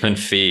recruitment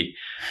fee,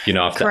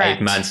 after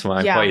 8 months for my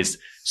employees?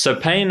 So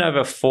paying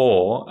over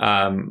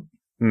 4,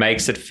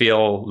 makes it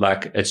feel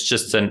like it's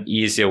just an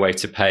easier way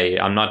to pay.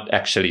 I'm not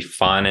actually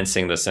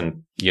financing this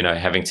and,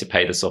 having to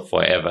pay this off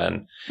forever.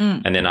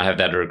 And then I have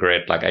that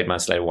regret, like 8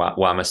 months later,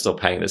 why am I still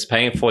paying this?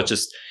 Paying for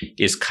just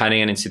is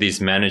cutting it into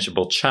these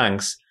manageable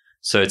chunks.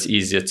 So it's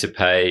easier to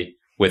pay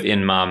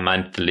within my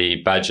monthly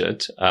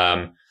budget.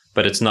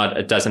 But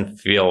it doesn't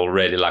feel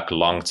really like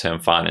long-term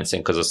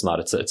financing because it's not,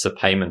 it's a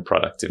payment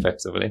product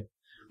effectively.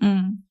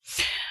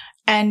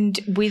 And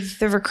with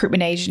the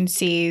recruitment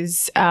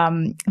agencies,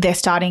 they're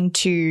starting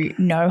to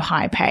know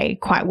high pay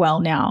quite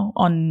well now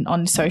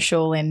on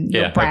social and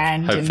your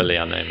brand. Hopefully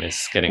our name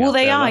is getting well, up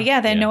they there. are.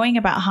 Yeah, they're knowing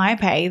about high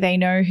pay. They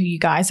know who you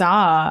guys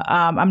are.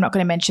 I'm not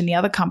going to mention the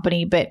other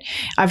company, but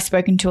I've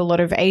spoken to a lot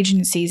of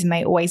agencies and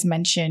they always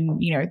mention,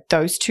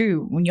 those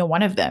two when you're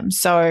one of them.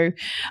 So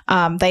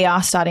they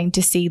are starting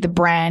to see the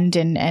brand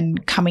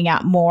and coming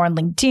out more on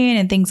LinkedIn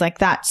and things like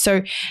that.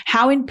 So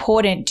how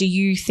important do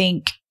you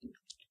think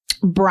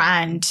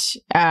brand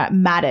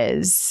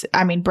matters?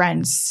 I mean,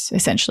 brand's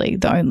essentially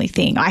the only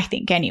thing, I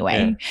think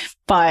anyway,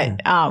 but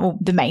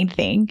the main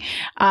thing.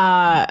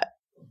 How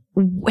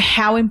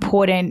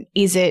important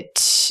is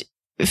it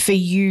for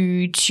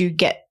you to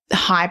get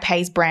High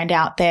Pay's brand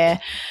out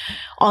there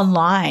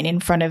online in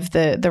front of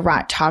the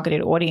right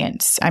targeted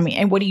audience? I mean,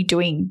 and what are you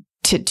doing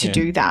to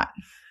do that?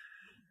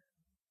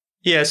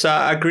 Yeah, so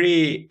I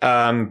agree.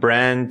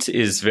 Brand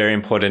is very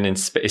important,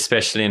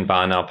 especially in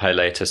buy now, pay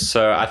later.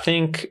 So I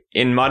think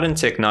in modern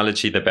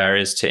technology, the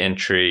barriers to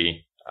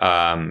entry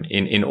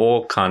in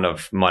all kind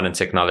of modern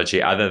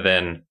technology, other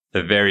than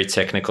the very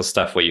technical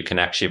stuff where you can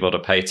actually build a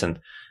patent,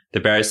 the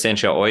barriers to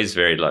entry are always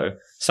very low.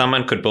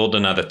 Someone could build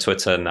another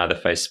Twitter, another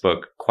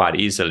Facebook quite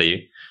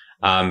easily,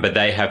 but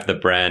they have the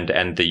brand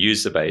and the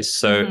user base.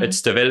 So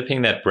it's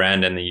developing that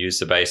brand and the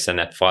user base and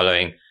that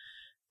following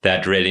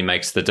that really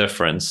makes the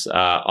difference.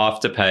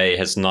 Afterpay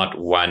has not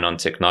won on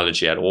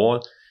technology at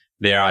all.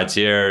 Their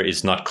idea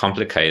is not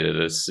complicated.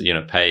 It's,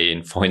 pay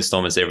in 4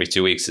 installments every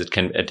 2 weeks. It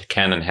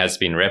can and has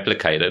been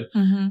replicated.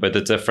 But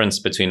the difference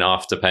between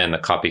Afterpay and the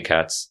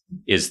copycats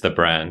is the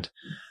brand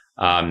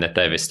that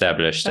they've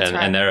established.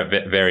 And they're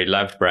a very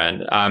loved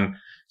brand.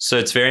 So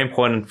it's very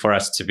important for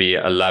us to be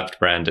a loved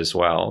brand as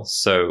well.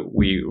 So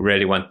we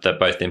really want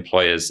both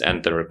employers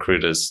and the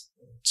recruiters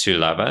to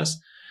love us.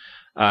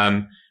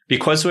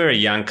 Because we're a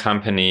young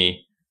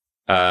company,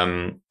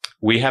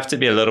 we have to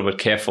be a little bit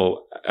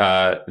careful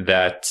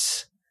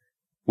that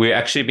we've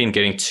actually been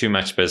getting too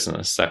much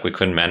business. Like we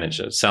couldn't manage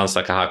it. Sounds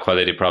like a high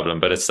quality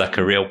problem, but it's like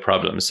a real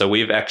problem. So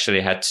we've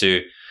actually had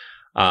to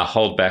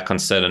hold back on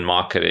certain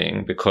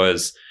marketing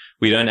because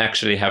we don't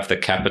actually have the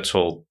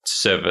capital to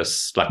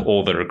service like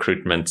all the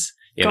recruitment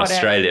in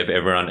Australia if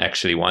everyone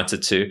actually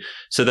wanted to.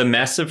 So the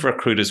massive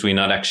recruiters we're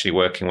not actually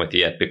working with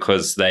yet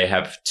because they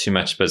have too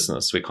much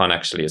business. We can't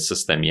actually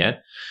assist them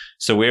yet.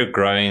 So we're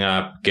growing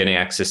up, getting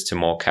access to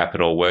more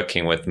capital,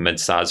 working with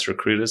mid-sized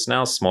recruiters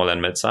now, small and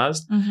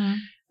mid-sized.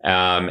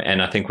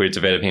 And I think we're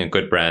developing a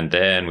good brand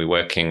there, and we're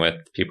working with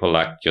people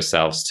like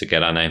yourselves to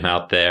get our name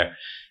out there.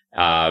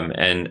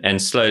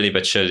 And slowly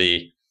but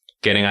surely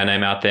getting our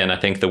name out there. And I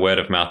think the word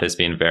of mouth has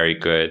been very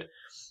good.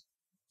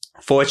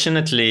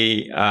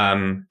 Fortunately,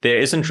 there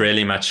isn't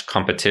really much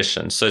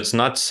competition. So it's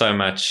not so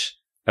much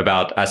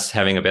about us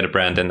having a better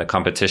brand than the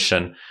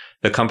competition.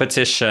 The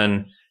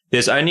competition,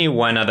 there's only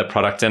one other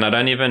product, and I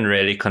don't even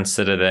really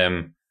consider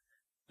them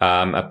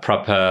a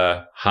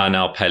proper buy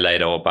now, pay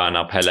later or buy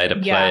now, pay later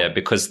player,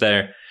 because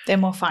they're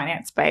more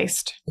finance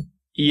based.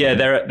 Yeah,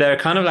 they're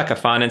kind of like a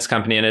finance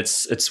company, and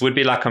it would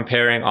be like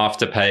comparing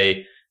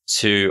Afterpay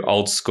to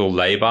old school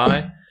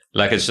lay-by.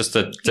 Like it's just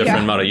a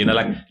different model,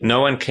 like no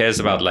one cares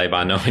about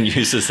lay-by, no one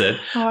uses it.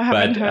 Oh, I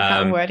haven't heard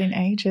that word in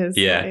ages.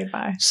 Yeah.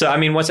 Lay-by. So, I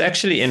mean, what's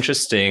actually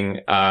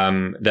interesting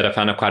that I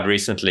found out quite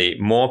recently,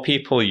 more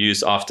people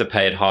use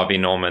Afterpay at Harvey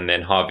Norman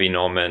than Harvey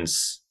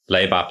Norman's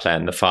lay-by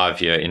plan, the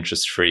 5-year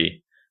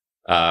interest-free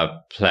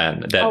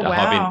plan.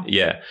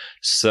 Harvey,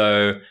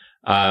 So,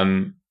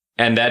 and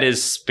that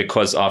is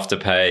because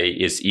Afterpay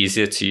is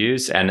easier to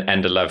use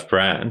and a loved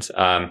brand.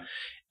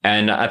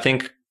 And I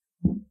think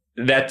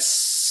that's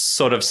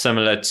sort of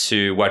similar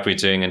to what we're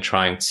doing and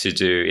trying to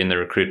do in the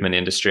recruitment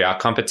industry. Our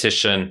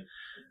competition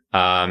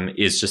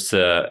is just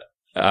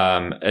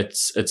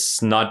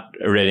it's not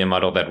really a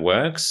model that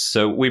works.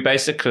 So we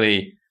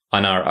basically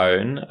on our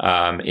own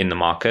in the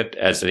market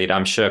as a lead.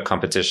 I'm sure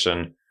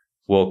competition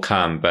will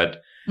come,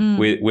 but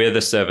we're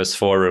the service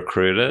for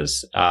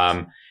recruiters,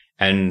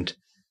 and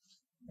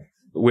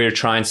we're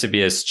trying to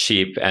be as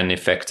cheap and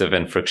effective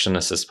and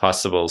frictionless as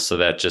possible so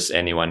that just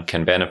anyone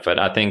can benefit.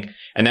 I think,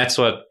 and that's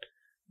what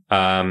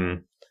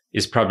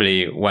is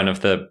probably one of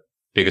the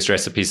biggest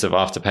recipes of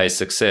Afterpay's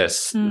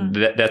success.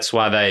 That's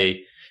why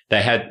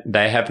they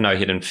have no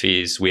hidden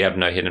fees. We have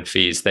no hidden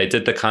fees. They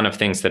did the kind of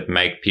things that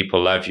make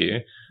people love you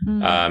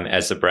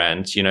as a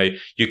brand.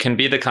 You can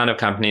be the kind of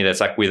company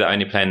that's like, we're the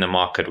only player in the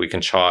market. We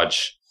can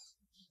charge,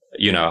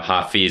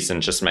 high fees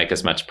and just make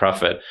as much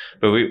profit.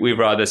 But we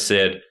rather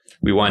said,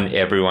 we want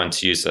everyone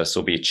to use us.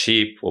 We'll be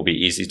cheap. We'll be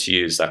easy to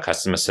use. Our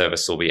customer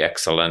service will be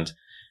excellent.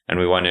 And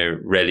we want to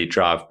really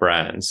drive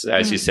brands.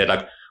 As you said,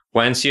 like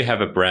once you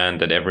have a brand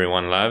that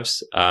everyone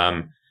loves,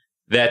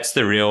 that's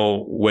the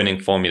real winning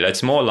formula.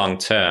 It's more long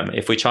term.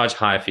 If we charge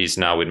high fees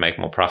now, we'd make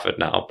more profit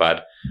now.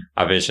 But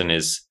our vision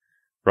is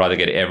rather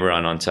get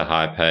everyone onto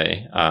high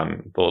pay,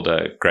 build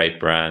a great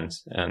brand,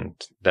 and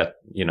that,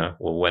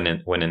 will win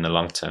in the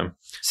long term.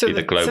 So be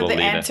the global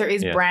leader. Answer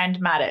is brand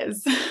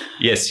matters.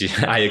 Yes,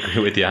 I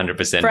agree with you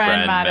 100%.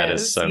 Brand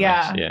matters so much.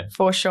 Yeah,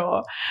 for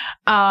sure.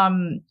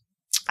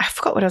 I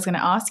forgot what I was going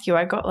to ask you.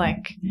 I got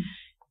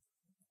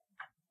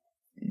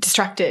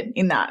distracted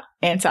in that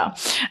answer.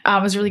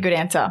 It was a really good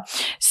answer.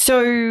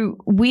 So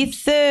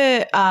with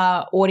the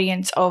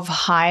audience of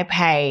high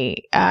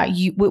pay,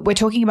 we're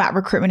talking about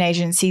recruitment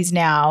agencies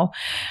now.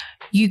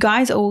 You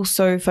guys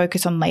also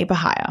focus on labor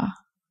hire.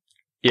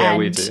 Yeah, and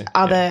we do.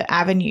 Other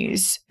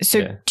avenues.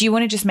 So do you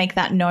want to just make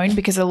that known?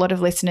 Because a lot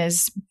of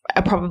listeners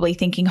are probably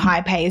thinking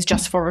high pay is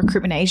just for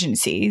recruitment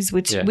agencies,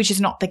 which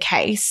is not the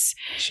case.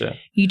 Sure.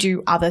 You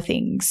do other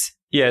things.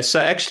 Yeah.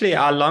 So actually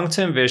our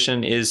long-term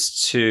vision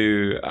is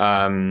to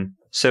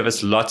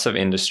service lots of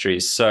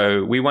industries.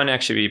 So we want to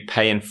actually be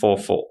pay in full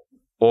for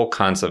all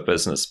kinds of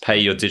business. Pay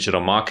your digital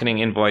marketing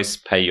invoice,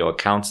 pay your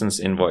accountant's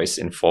invoice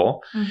in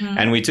full. Mm-hmm.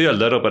 And we do a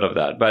little bit of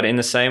that. But in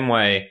the same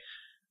way,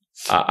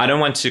 I don't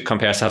want to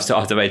compare ourselves to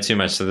Afterpay too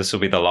much, so this will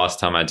be the last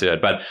time I do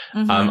it. But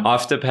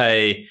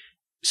Afterpay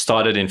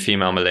started in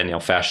female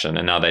millennial fashion,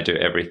 and now they do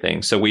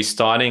everything. So we're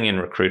starting in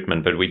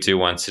recruitment, but we do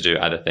want to do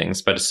other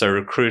things. But so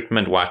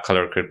recruitment, white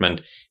collar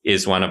recruitment,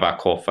 is one of our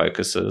core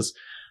focuses.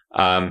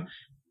 And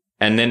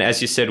then,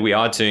 as you said, we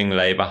are doing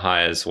labor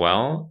hire as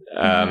well,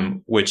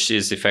 which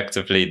is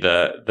effectively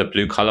the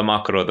blue collar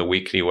market or the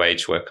weekly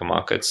wage worker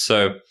market.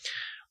 So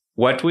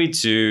what we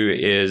do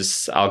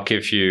is, I'll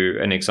give you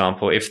an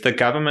example. If the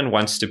government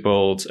wants to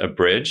build a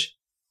bridge,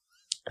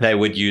 they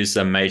would use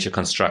a major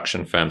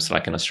construction firms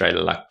like in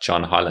Australia, like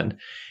John Holland.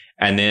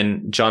 And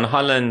then John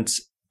Holland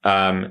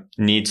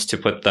needs to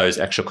put those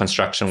actual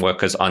construction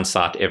workers on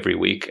site every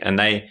week. And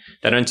they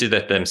don't do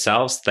that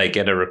themselves. They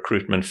get a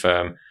recruitment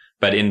firm.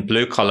 But in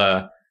blue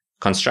collar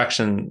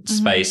construction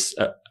space,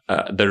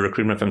 the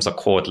recruitment firms are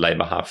called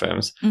labor hire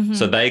firms.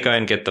 So they go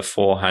and get the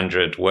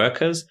 400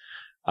 workers,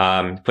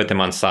 put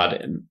them on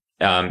site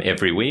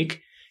every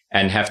week,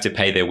 and have to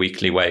pay their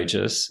weekly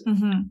wages.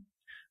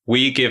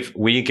 We give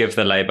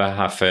the labor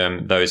hire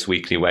firm those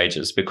weekly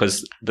wages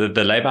because the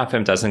labor hire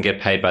firm doesn't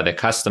get paid by the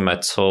customer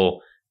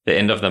till the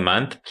end of the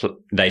month.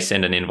 They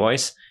send an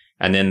invoice,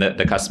 and then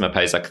the customer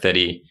pays like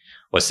 30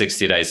 or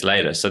 60 days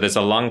later. So there's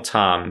a long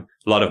time,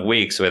 a lot of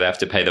weeks where they have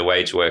to pay the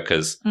wage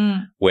workers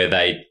where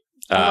they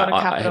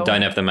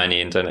don't have the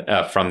money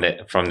from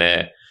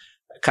their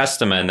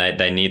customer, and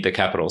they need the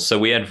capital. So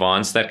we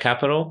advance that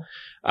capital.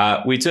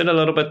 We do it a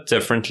little bit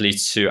differently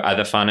to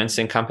other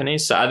financing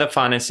companies. So other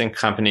financing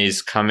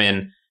companies come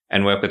in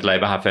and work with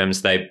labor hire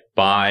firms. They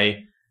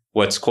buy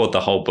what's called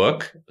the whole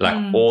book,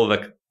 like all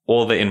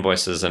the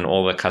invoices and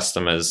all the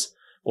customers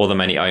all the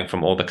money owing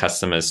from all the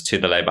customers to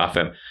the labor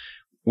firm.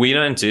 We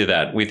don't do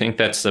that. We think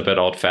that's a bit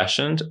old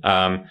fashioned.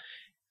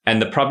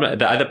 And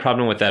the other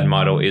problem with that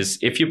model is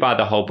if you buy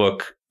the whole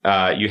book,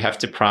 you have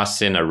to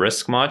price in a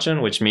risk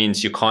margin, which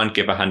means you can't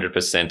give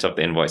 100% of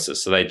the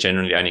invoices. So they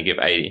generally only give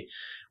 80.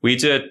 We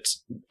do it.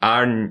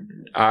 Our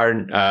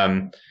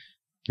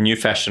new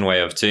fashion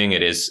way of doing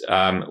it is,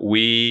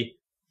 we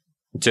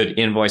do it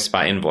invoice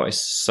by invoice.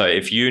 So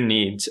if you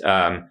need,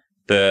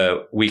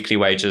 the weekly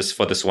wages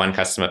for this one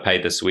customer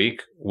paid this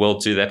week, we'll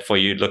do that for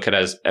you. Look at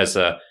it as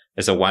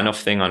a one-off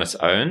thing on its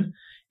own,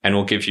 and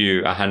we'll give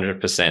you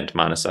 100%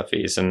 minus our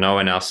fees, and no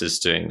one else is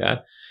doing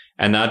that.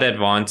 Another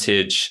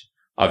advantage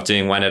of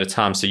doing one at a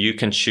time, so you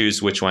can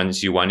choose which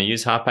ones you want to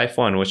use Harpay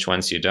for and which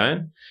ones you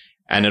don't.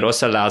 And it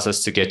also allows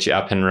us to get you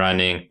up and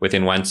running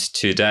within 1 to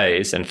 2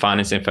 days, and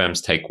financing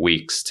firms take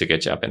weeks to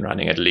get you up and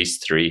running, at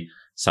least 3,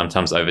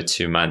 sometimes over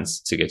 2 months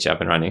to get you up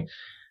and running.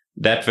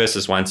 That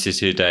versus 1 to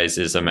 2 days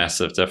is a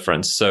massive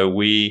difference. So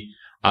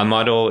our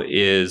model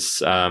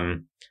is,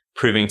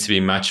 proving to be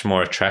much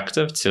more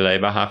attractive to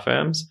labor hire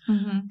firms.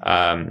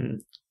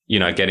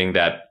 Getting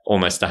that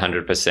almost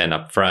 100%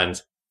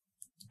 upfront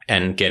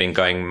and getting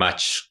going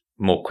much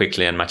more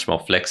quickly and much more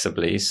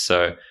flexibly.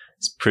 So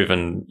it's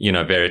proven,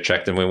 very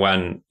attractive. We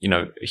won,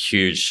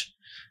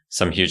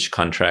 some huge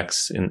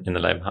contracts in the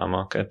labor hire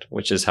market,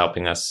 which is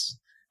helping us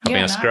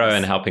grow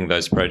and helping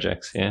those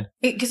projects. Yeah.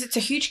 Because it's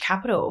a huge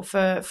capital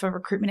for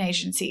recruitment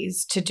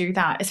agencies to do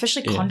that,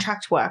 especially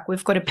contract work.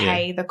 We've got to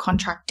pay the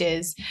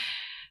contractors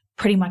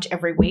pretty much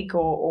every week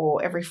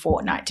or every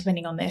fortnight,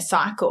 depending on their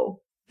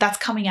cycle. That's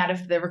coming out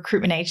of the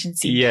recruitment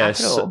agency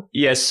capital.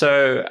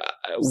 So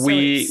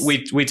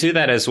we do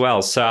that as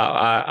well. So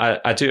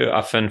I do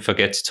often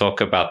forget to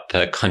talk about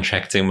the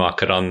contracting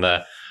market on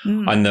the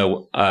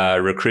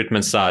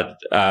recruitment side,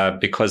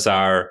 because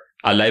our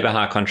labor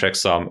hire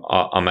contracts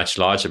are much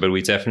larger, but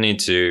we definitely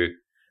do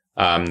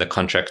the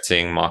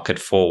contracting market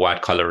for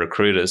white collar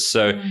recruiters.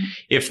 So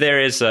if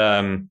there is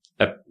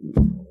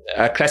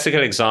a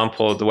classical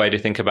example, the way to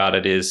think about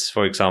it is,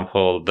 for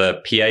example,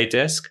 the PA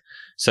desk.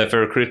 So if a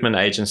recruitment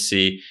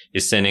agency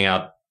is sending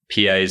out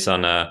PAs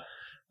on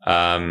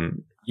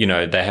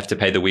they have to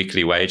pay the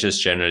weekly wages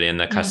generally, and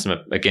the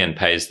customer, again,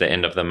 pays the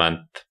end of the month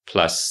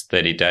plus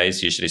 30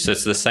 days usually. So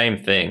it's the same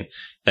thing.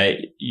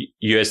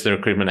 You as the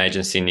recruitment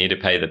agency need to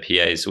pay the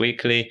PAs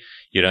weekly.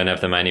 You don't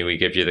have the money, we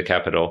give you the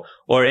capital.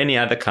 Or any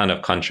other kind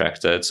of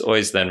contractor. It's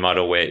always that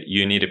model where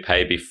you need to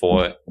pay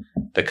before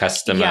the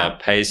customer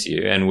pays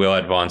you, and we'll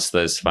advance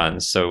those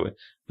funds. So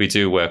we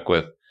do work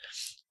with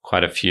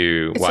quite a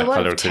few white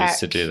collar recruiters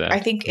to do that. I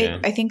think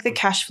the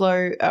cash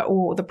flow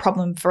or the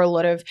problem for a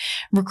lot of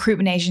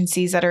recruitment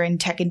agencies that are in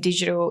tech and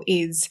digital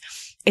is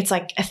it's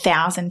like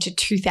 $1,000 to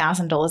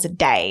 $2,000 a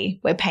day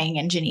we're paying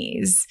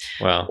engineers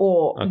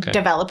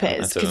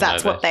developers, because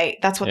that's what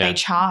they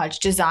charge.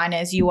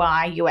 Designers,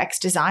 UI, UX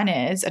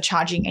designers are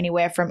charging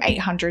anywhere from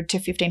 $800 to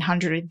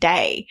 $1,500 a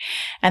day,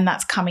 and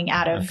that's coming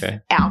out of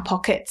our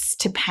pockets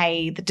to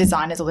pay the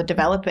designers or the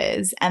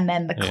developers, and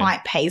then the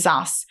client pays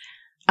us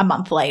a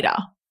month later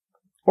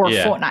or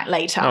a fortnight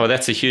later. Oh,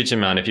 that's a huge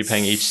amount if you're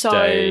paying each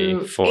day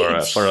for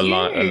a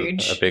big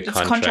contract.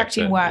 It's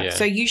contracting work. Yeah.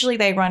 So usually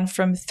they run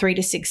from 3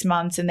 to 6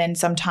 months, and then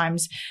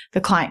sometimes the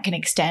client can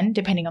extend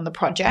depending on the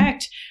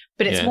project.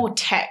 But it's more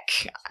tech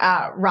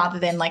rather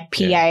than like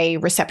PA,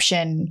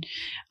 reception,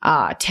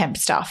 temp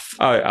stuff.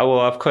 Oh,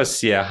 well, of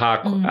course,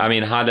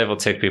 high-level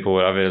tech people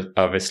will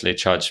obviously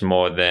charge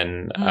more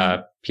than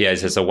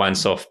PAs as a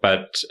once-off.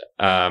 But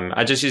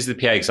I just use the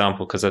PA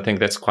example because I think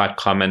that's quite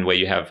common, where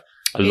you have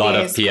a lot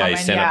of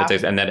PAs send up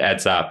and that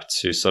adds up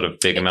to sort of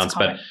big amounts.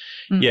 Common.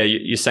 But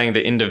you're saying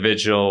the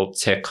individual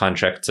tech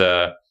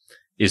contractor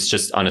is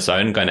just on its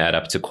own going to add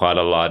up to quite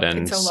a lot.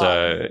 And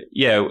so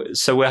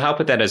we'll help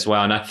with that as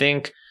well. And I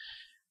think,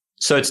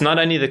 so it's not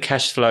only the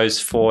cash flows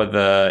for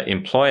the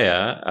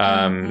employer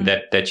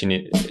that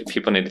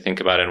people need to think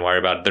about and worry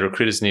about. The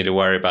recruiters need to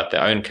worry about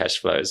their own cash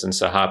flows. And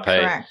so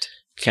Harpay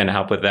can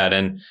help with that.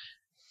 And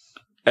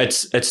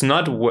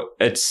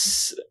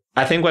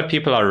I think what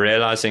people are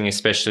realizing,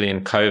 especially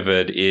in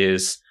COVID,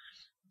 is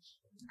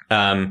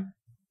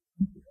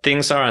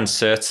things are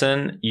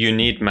uncertain. You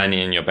need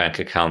money in your bank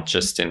account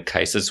just in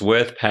case. It's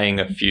worth paying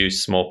a few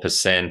small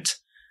percent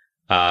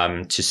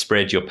to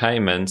spread your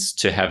payments,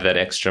 to have that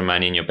extra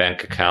money in your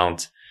bank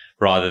account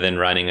rather than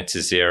running it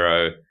to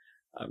zero,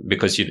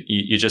 because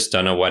you just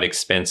don't know what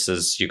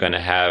expenses you're going to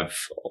have.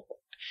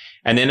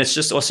 And then it's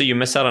just also you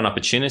miss out on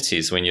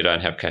opportunities when you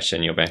don't have cash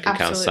in your bank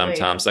account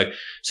sometimes.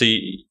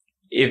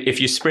 If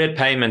you spread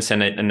payments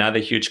and another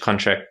huge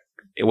contract,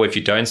 or if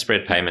you don't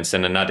spread payments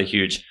and another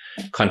huge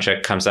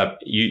contract comes up,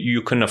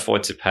 you couldn't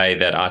afford to pay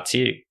that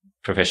RT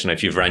professional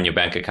if you've run your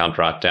bank account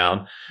right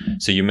down.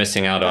 So you're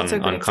missing out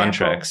on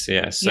contracts.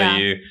 Yeah. So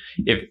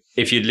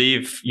if you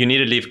leave, you need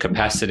to leave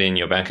capacity in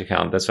your bank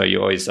account. That's why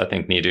you always, I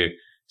think, need to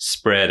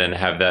spread and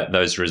have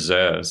those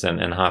reserves. And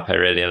Harpay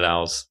really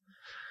allows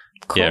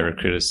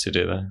recruiters to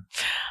do that.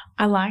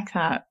 I like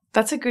that.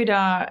 That's a good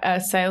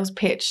sales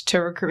pitch to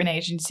recruitment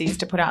agencies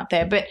to put out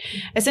there. But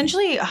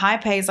essentially,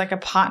 HighPay is like a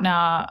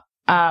partner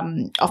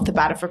off the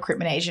bat of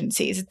recruitment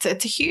agencies.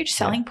 It's a huge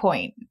selling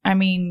point. I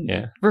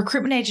mean,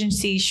 recruitment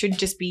agencies should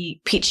just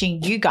be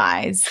pitching you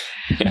guys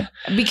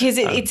because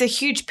it's a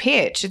huge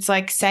pitch. It's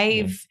like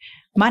save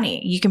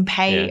money. You can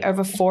pay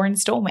over 4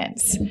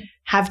 installments.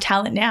 Have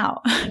talent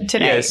now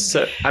today. Yes.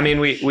 So, I mean,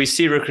 we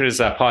see recruiters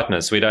as our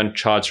partners. We don't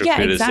charge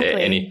recruiters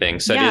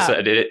anything. So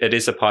it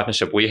is a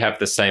partnership. We have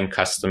the same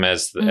customer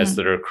as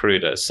the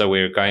recruiter. So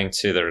we're going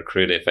to the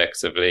recruiter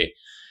effectively,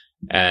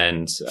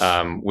 and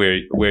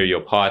we're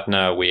your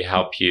partner. We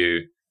help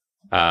you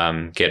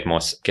get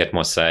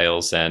more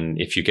sales, and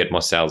if you get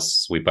more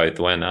sales, we both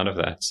win out of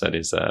that. So it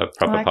is a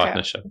proper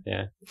partnership.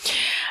 Yeah.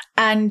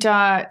 And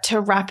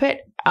to wrap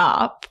it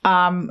up,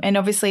 and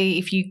obviously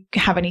if you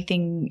have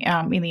anything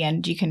in the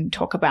end you can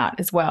talk about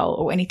as well,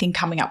 or anything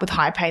coming up with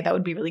HighPay, that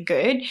would be really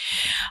good.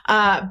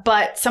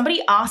 But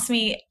somebody asked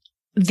me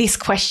this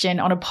question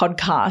on a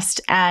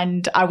podcast,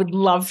 and I would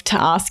love to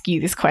ask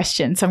you this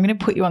question, so I'm going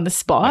to put you on the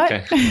spot.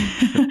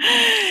 Okay.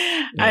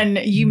 And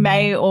you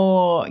may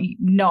or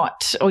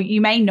not, or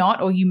you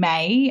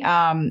may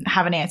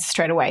have an answer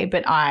straight away,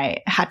 but I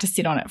had to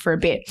sit on it for a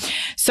bit.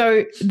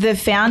 So the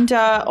founder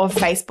of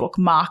Facebook,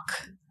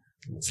 Mark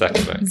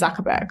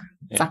Zuckerberg.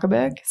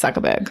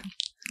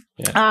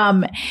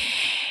 Yeah.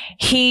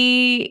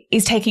 He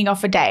is taking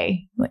off a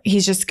day.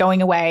 He's just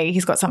going away.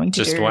 He's got something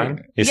to do. Just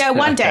one?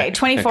 One day,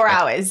 24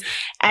 hours.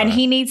 And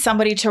he needs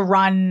somebody to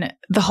run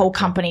the whole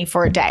company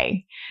for a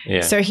day.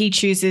 Yeah. So he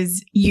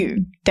chooses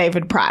you,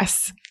 David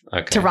Price,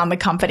 to run the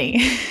company.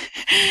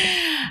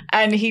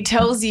 And he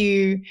tells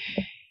you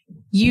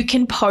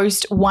can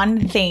post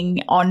one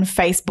thing on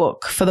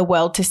Facebook for the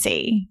world to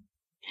see.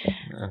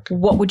 Okay.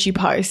 What would you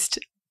post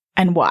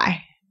and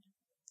why?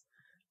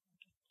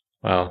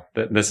 Well,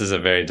 this is a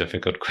very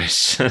difficult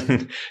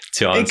question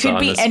to answer. It could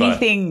be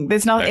anything.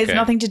 There's not. It's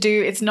nothing to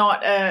do. It's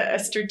not a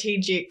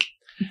strategic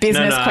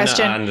business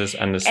question. I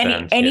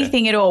understand.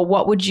 Anything at all.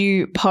 What would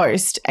you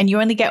post? And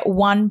you only get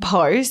one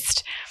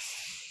post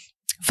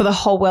for the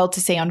whole world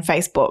to see on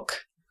Facebook.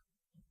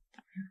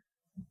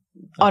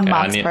 On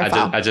Mark's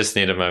profile. I just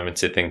need a moment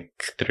to think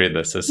through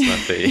this. It's not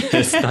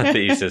the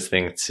easiest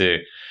thing to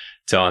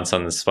answer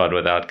on the spot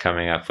without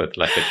coming up with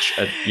like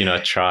a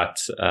chart.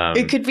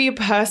 It could be a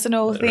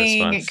personal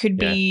thing. Response. It could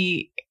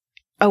be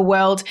a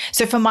world.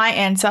 So for my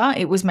answer,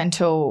 it was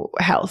mental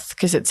health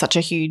because it's such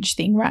a huge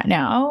thing right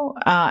now.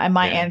 And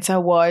my answer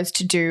was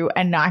to do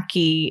a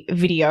Nike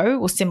video,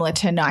 or similar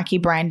to Nike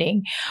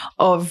branding,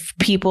 of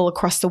people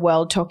across the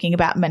world talking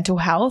about mental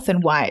health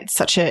and why it's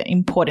such an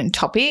important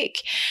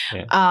topic,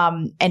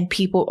 and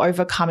people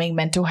overcoming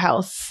mental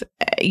health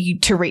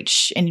to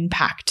reach and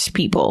impact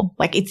people.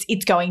 Like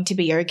it's going to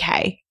be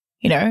okay,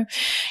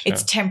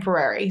 It's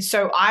temporary.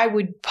 So I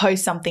would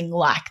post something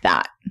like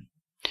that.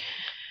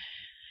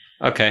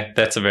 Okay,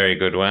 that's a very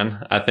good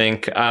one. I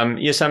think,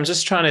 yes, I'm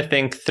just trying to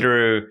think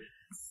through.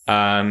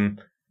 So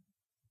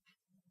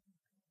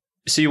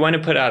you want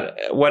to put out,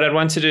 what I'd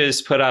want to do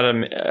is put out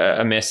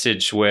a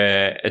message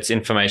where it's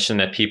information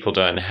that people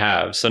don't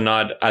have. So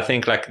I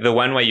think like the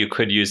one way you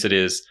could use it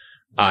is,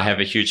 I have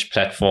a huge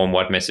platform,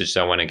 what message do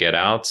I want to get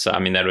out? So, I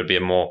mean, that would be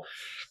a more,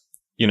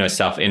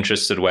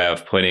 self-interested way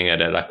of putting it,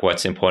 like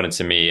what's important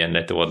to me and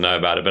let the world know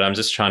about it. But I'm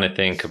just trying to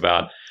think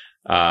about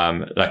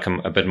like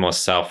a bit more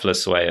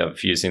selfless way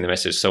of using the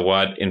message. So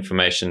what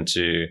information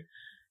do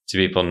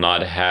people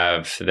not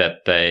have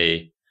that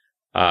they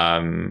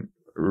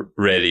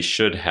really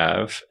should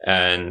have?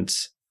 And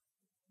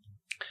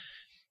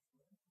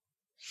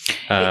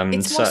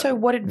it's more so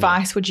what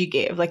advice would you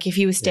give? Like if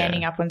you were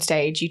standing up on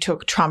stage, you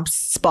took Trump's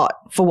spot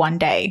for one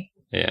day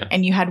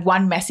and you had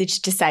one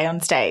message to say on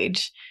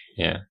stage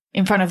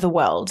in front of the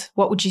world,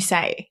 what would you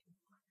say?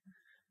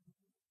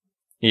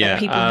 That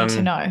people need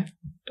to know.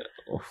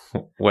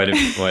 What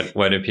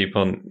do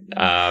people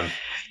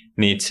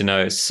need to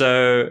know?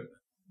 So,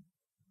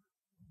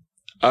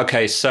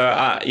 okay, so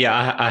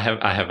I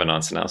have an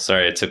answer now.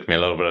 Sorry, it took me a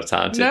little bit of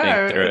time to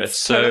think through it.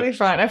 It's totally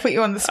fine. I put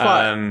you on the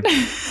spot.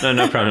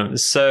 No problem.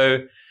 So,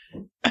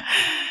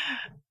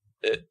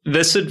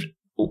 this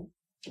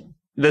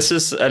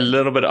is a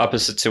little bit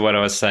opposite to what I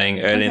was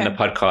saying early in the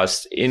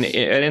podcast.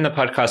 Early in the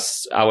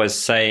podcast, I was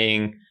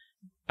saying,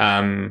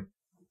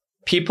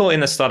 people in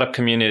the startup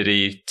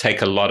community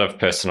take a lot of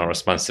personal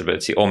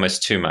responsibility,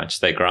 almost too much.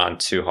 They grind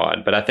too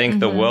hard. But I think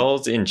the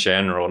world in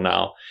general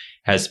now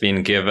has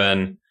been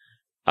given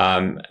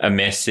a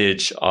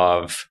message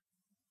of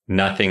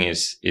nothing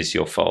is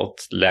your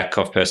fault, lack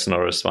of personal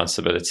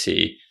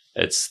responsibility.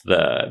 It's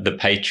the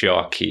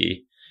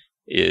patriarchy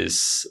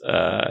is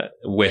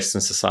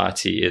Western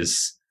society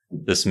is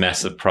this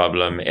massive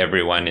problem.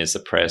 Everyone is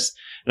oppressed.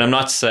 And I'm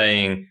not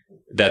saying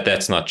that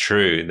that's not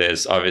true.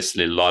 There's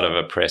obviously a lot of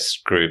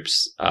oppressed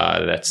groups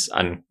that's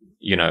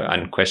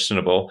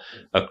unquestionable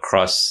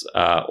across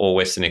all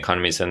Western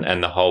economies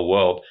and the whole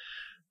world.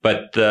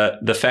 But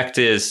the fact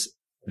is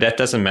that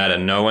doesn't matter.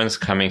 No one's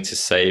coming to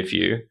save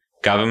you.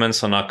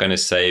 Governments are not going to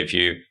save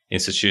you.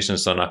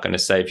 Institutions are not going to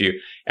save you.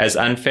 As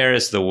unfair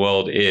as the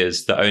world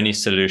is, the only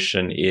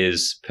solution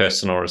is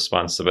personal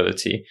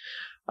responsibility.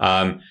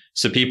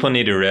 So people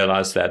need to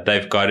realize that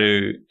they've got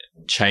to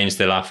change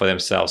their life for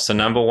themselves. So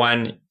number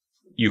one,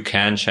 you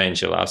can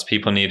change your lives.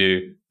 People need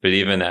to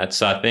believe in that.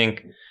 So I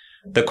think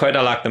the quote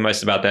I like the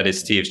most about that is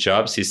Steve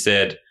Jobs. He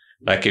said,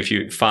 like, if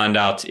you find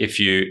out, if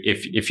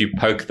you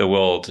poke the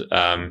world,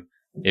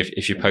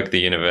 if you poke the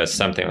universe,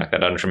 something like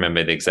that, I don't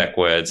remember the exact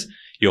words,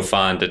 you'll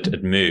find that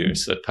it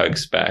moves, it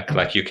pokes back.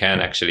 Like, you can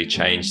actually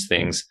change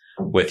things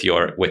with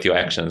your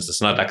actions.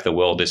 It's not like the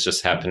world is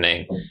just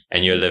happening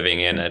and you're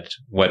living in it.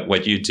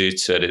 What you do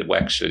to it, it will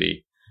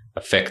actually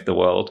affect the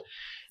world.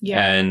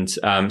 Yeah. And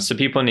so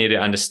people need to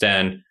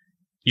understand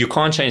you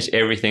can't change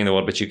everything in the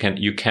world, but you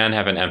can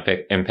have an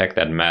impact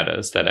that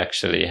matters, that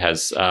actually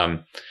has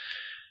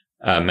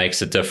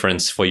makes a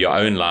difference for your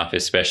own life,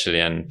 especially,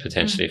 and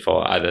potentially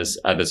for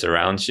others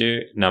around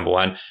you. Number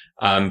one,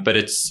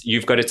 but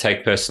you've got to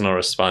take personal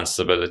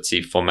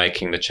responsibility for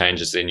making the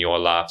changes in your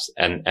lives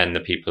and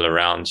the people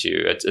around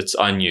you. It's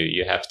on you.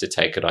 You have to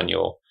take it on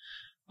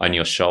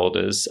your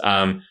shoulders.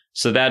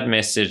 So that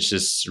message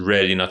is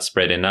really not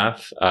spread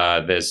enough.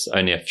 There's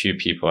only a few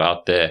people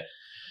out there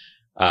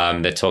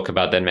that talk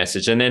about that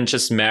message, and then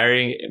just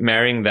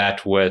marrying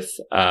that with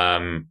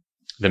the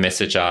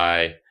message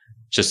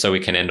just so we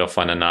can end off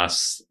on a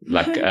nice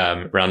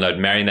round note,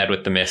 marrying that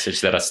with the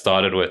message that I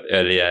started with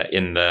earlier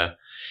in the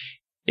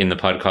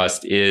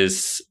podcast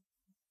is,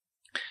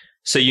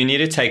 so you need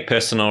to take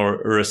personal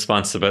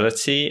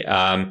responsibility.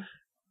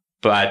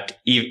 But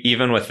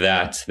even with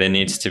that, there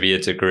needs to be a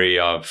degree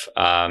of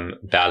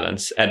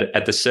balance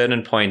at the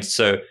certain point.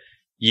 So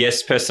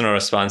yes, personal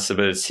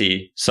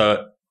responsibility.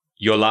 So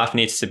your life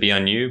needs to be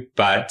on you,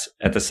 but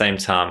at the same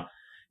time,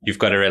 you've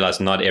got to realize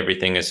not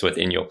everything is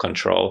within your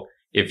control.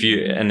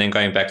 And then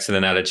going back to the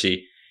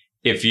analogy,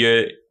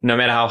 no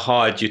matter how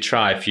hard you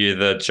try, if you're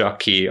the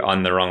jockey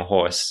on the wrong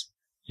horse,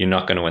 you're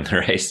not going to win the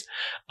race.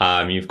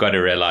 You've got to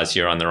realize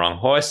you're on the wrong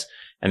horse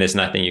and there's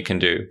nothing you can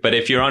do. But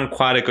if you're on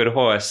quite a good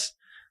horse,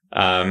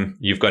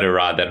 you've got to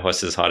ride that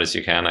horse as hard as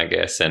you can, I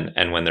guess,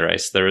 and win the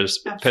race. There is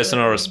Absolutely.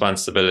 Personal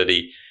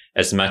responsibility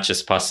as much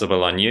as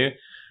possible on you.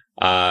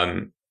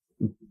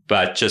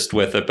 But just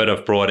with a bit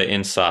of broader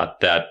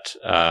insight that,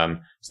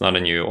 it's not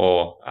on you.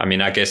 Or, I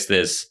mean, I guess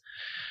there's,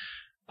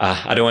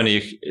 I don't want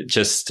to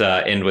just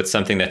end with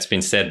something that's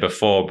been said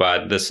before,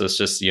 but this was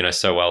just,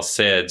 so well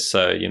said.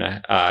 So,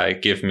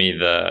 give me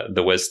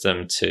the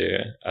wisdom to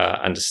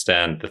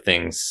understand the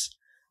things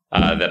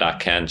that I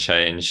can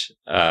change.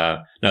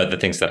 The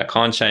things that I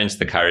can't change,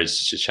 the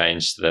courage to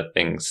change the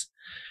things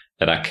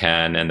that I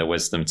can, and the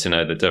wisdom to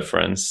know the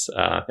difference.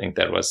 I think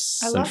that was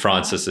St.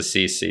 Francis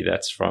Assisi.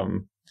 That's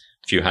from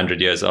a few hundred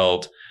years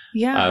old.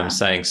 Yeah.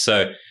 Saying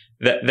so.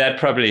 That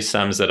probably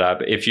sums it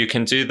up. If you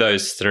can do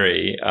those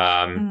three,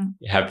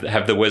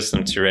 have the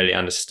wisdom to really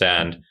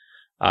understand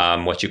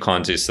what you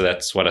can't do. So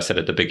that's what I said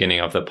at the beginning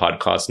of the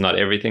podcast. Not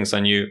everything's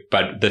on you,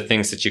 but the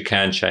things that you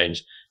can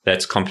change,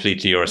 that's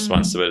completely your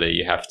responsibility.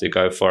 You have to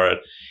go for it.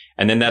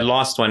 And then that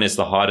last one is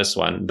the hardest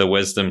one, the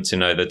wisdom to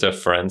know the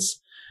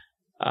difference.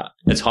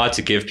 It's hard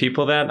to give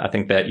people that. I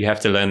think that you have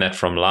to learn that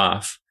from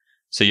life.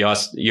 So you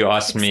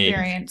asked me,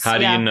 how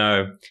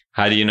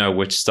do you know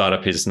which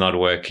startup is not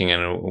working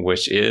and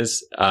which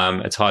is?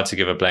 It's hard to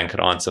give a blanket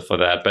answer for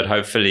that, but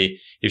hopefully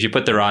if you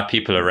put the right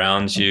people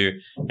around you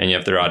and you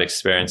have the right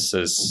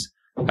experiences,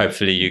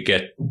 hopefully you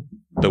get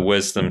the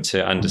wisdom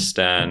to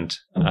understand,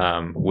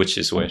 which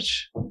is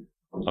which.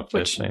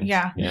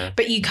 Yeah.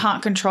 But you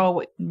can't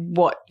control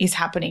what is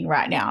happening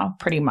right now,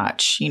 pretty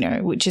much,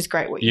 which is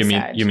great what you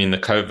said. You mean the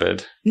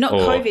COVID? Not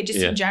COVID, just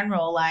in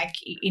general, like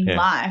in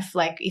life,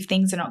 like if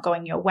things are not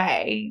going your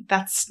way,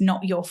 that's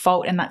not your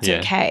fault and that's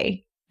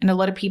okay. And a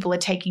lot of people are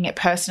taking it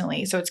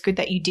personally. So it's good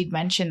that you did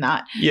mention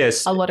that.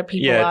 Yes. A lot of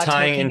people are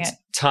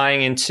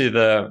tying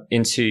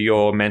into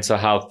your mental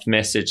health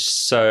message.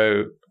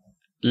 So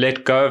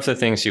let go of the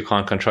things you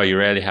can't control. You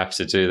really have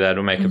to do that.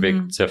 It'll make a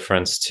big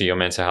difference to your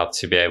mental health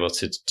to be able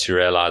to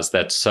realize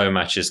that so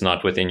much is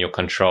not within your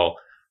control.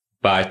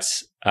 But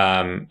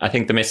I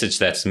think the message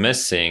that's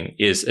missing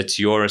is it's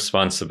your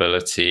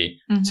responsibility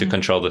to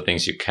control the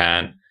things you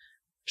can.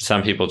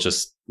 Some people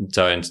just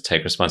don't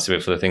take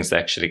responsibility for the things they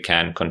actually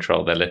can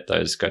control. They let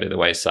those go to the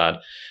wayside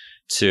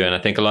too. And I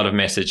think a lot of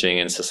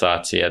messaging in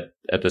society at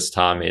this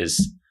time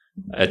is,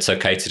 it's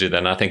okay to do that.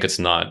 And I think it's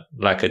not.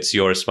 Like, it's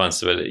your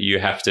responsibility. You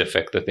have to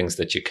affect the things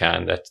that you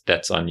can.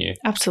 That's on you.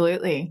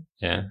 Absolutely.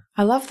 Yeah.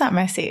 I love that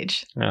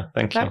message. Yeah,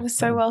 thank you. That was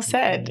so well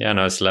said. Yeah,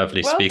 no, it's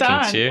lovely speaking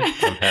to you.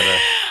 I've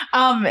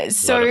had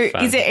so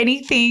is there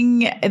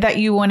anything that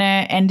you want to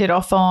end it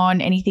off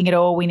on? Anything at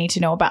all we need to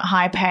know about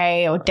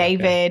HighPay or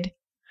David? Okay.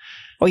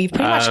 Or you've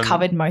pretty much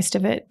covered most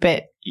of it,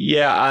 but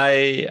yeah,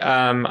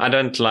 I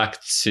don't like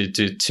to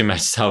do too much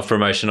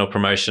self-promotion or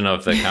promotion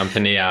of the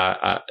company.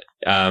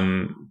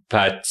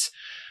 But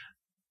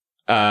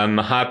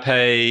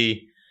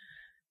HighPay,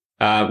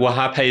 Well,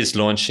 Harpay is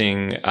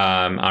launching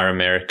our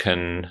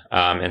American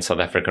and South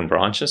African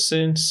branches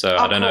soon. So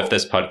I don't know if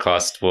this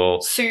podcast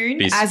will soon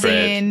be as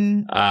spread,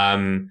 in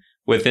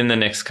within the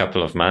next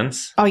couple of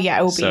months. Oh yeah,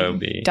 it will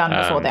be done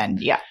before then.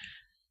 Yeah.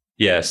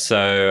 Yeah.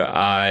 So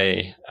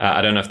I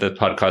don't know if the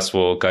podcast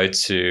will go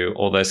to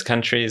all those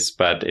countries,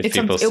 but if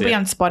it'll be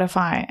on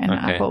Spotify and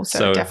Apple,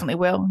 so it definitely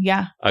will.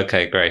 Yeah.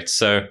 Okay, great.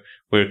 So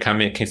we're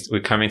coming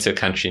to a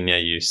country near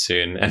you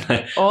soon, and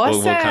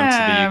awesome. we'll come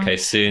to the UK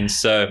soon.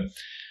 So.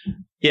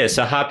 Yeah,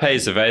 so Harpay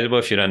is available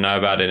if you don't know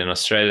about it in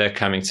Australia,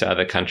 coming to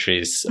other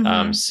countries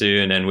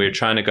soon. And we're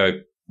trying to go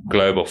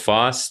global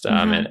fast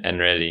and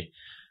really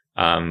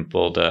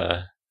build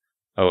a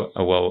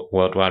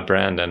worldwide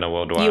brand and a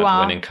worldwide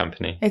winning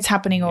company. It's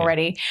happening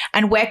already.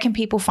 And where can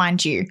people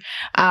find you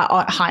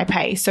at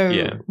Harpay? So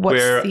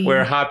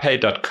we're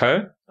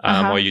harpay.co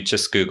or you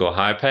just Google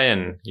Harpay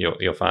and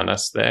you'll find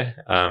us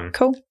there.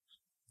 Cool.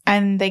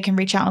 And they can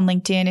reach out on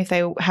LinkedIn if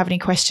they have any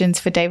questions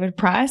for David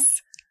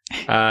Price.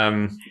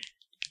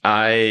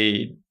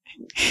 I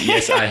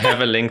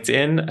have a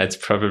LinkedIn. It's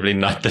probably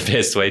not the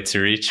best way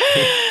to reach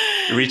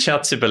me. Reach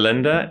out to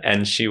Belinda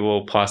and she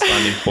will pass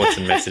on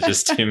important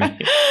messages to me.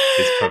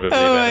 It's probably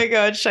better. My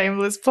God,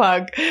 shameless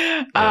plug.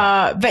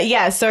 Yeah. But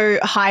yeah, so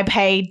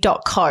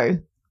harpay.co.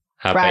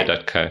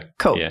 Harpay.co. Right?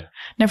 Cool. Yeah.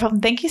 No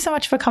problem. Thank you so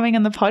much for coming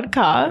on the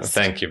podcast.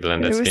 Thank you,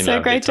 Belinda. It was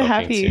so great to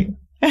have you.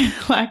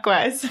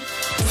 Likewise.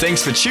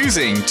 Thanks for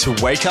choosing to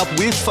Wake Up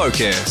with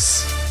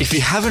Focus. If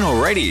you haven't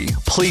already,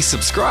 please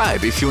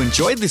subscribe if you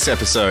enjoyed this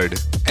episode.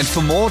 And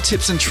for more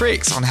tips and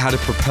tricks on how to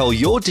propel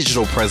your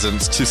digital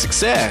presence to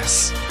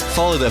success,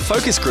 follow the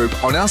Focus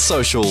Group on our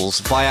socials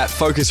via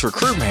 @Focus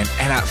Recruitment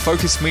and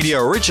 @Focus Media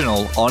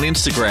Original on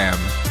Instagram.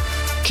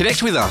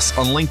 Connect with us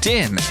on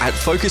LinkedIn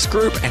 @Focus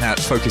Group and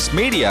 @Focus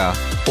Media,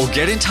 or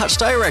get in touch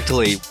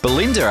directly,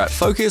 Belinda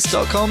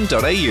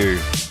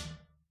 @focus.com.au.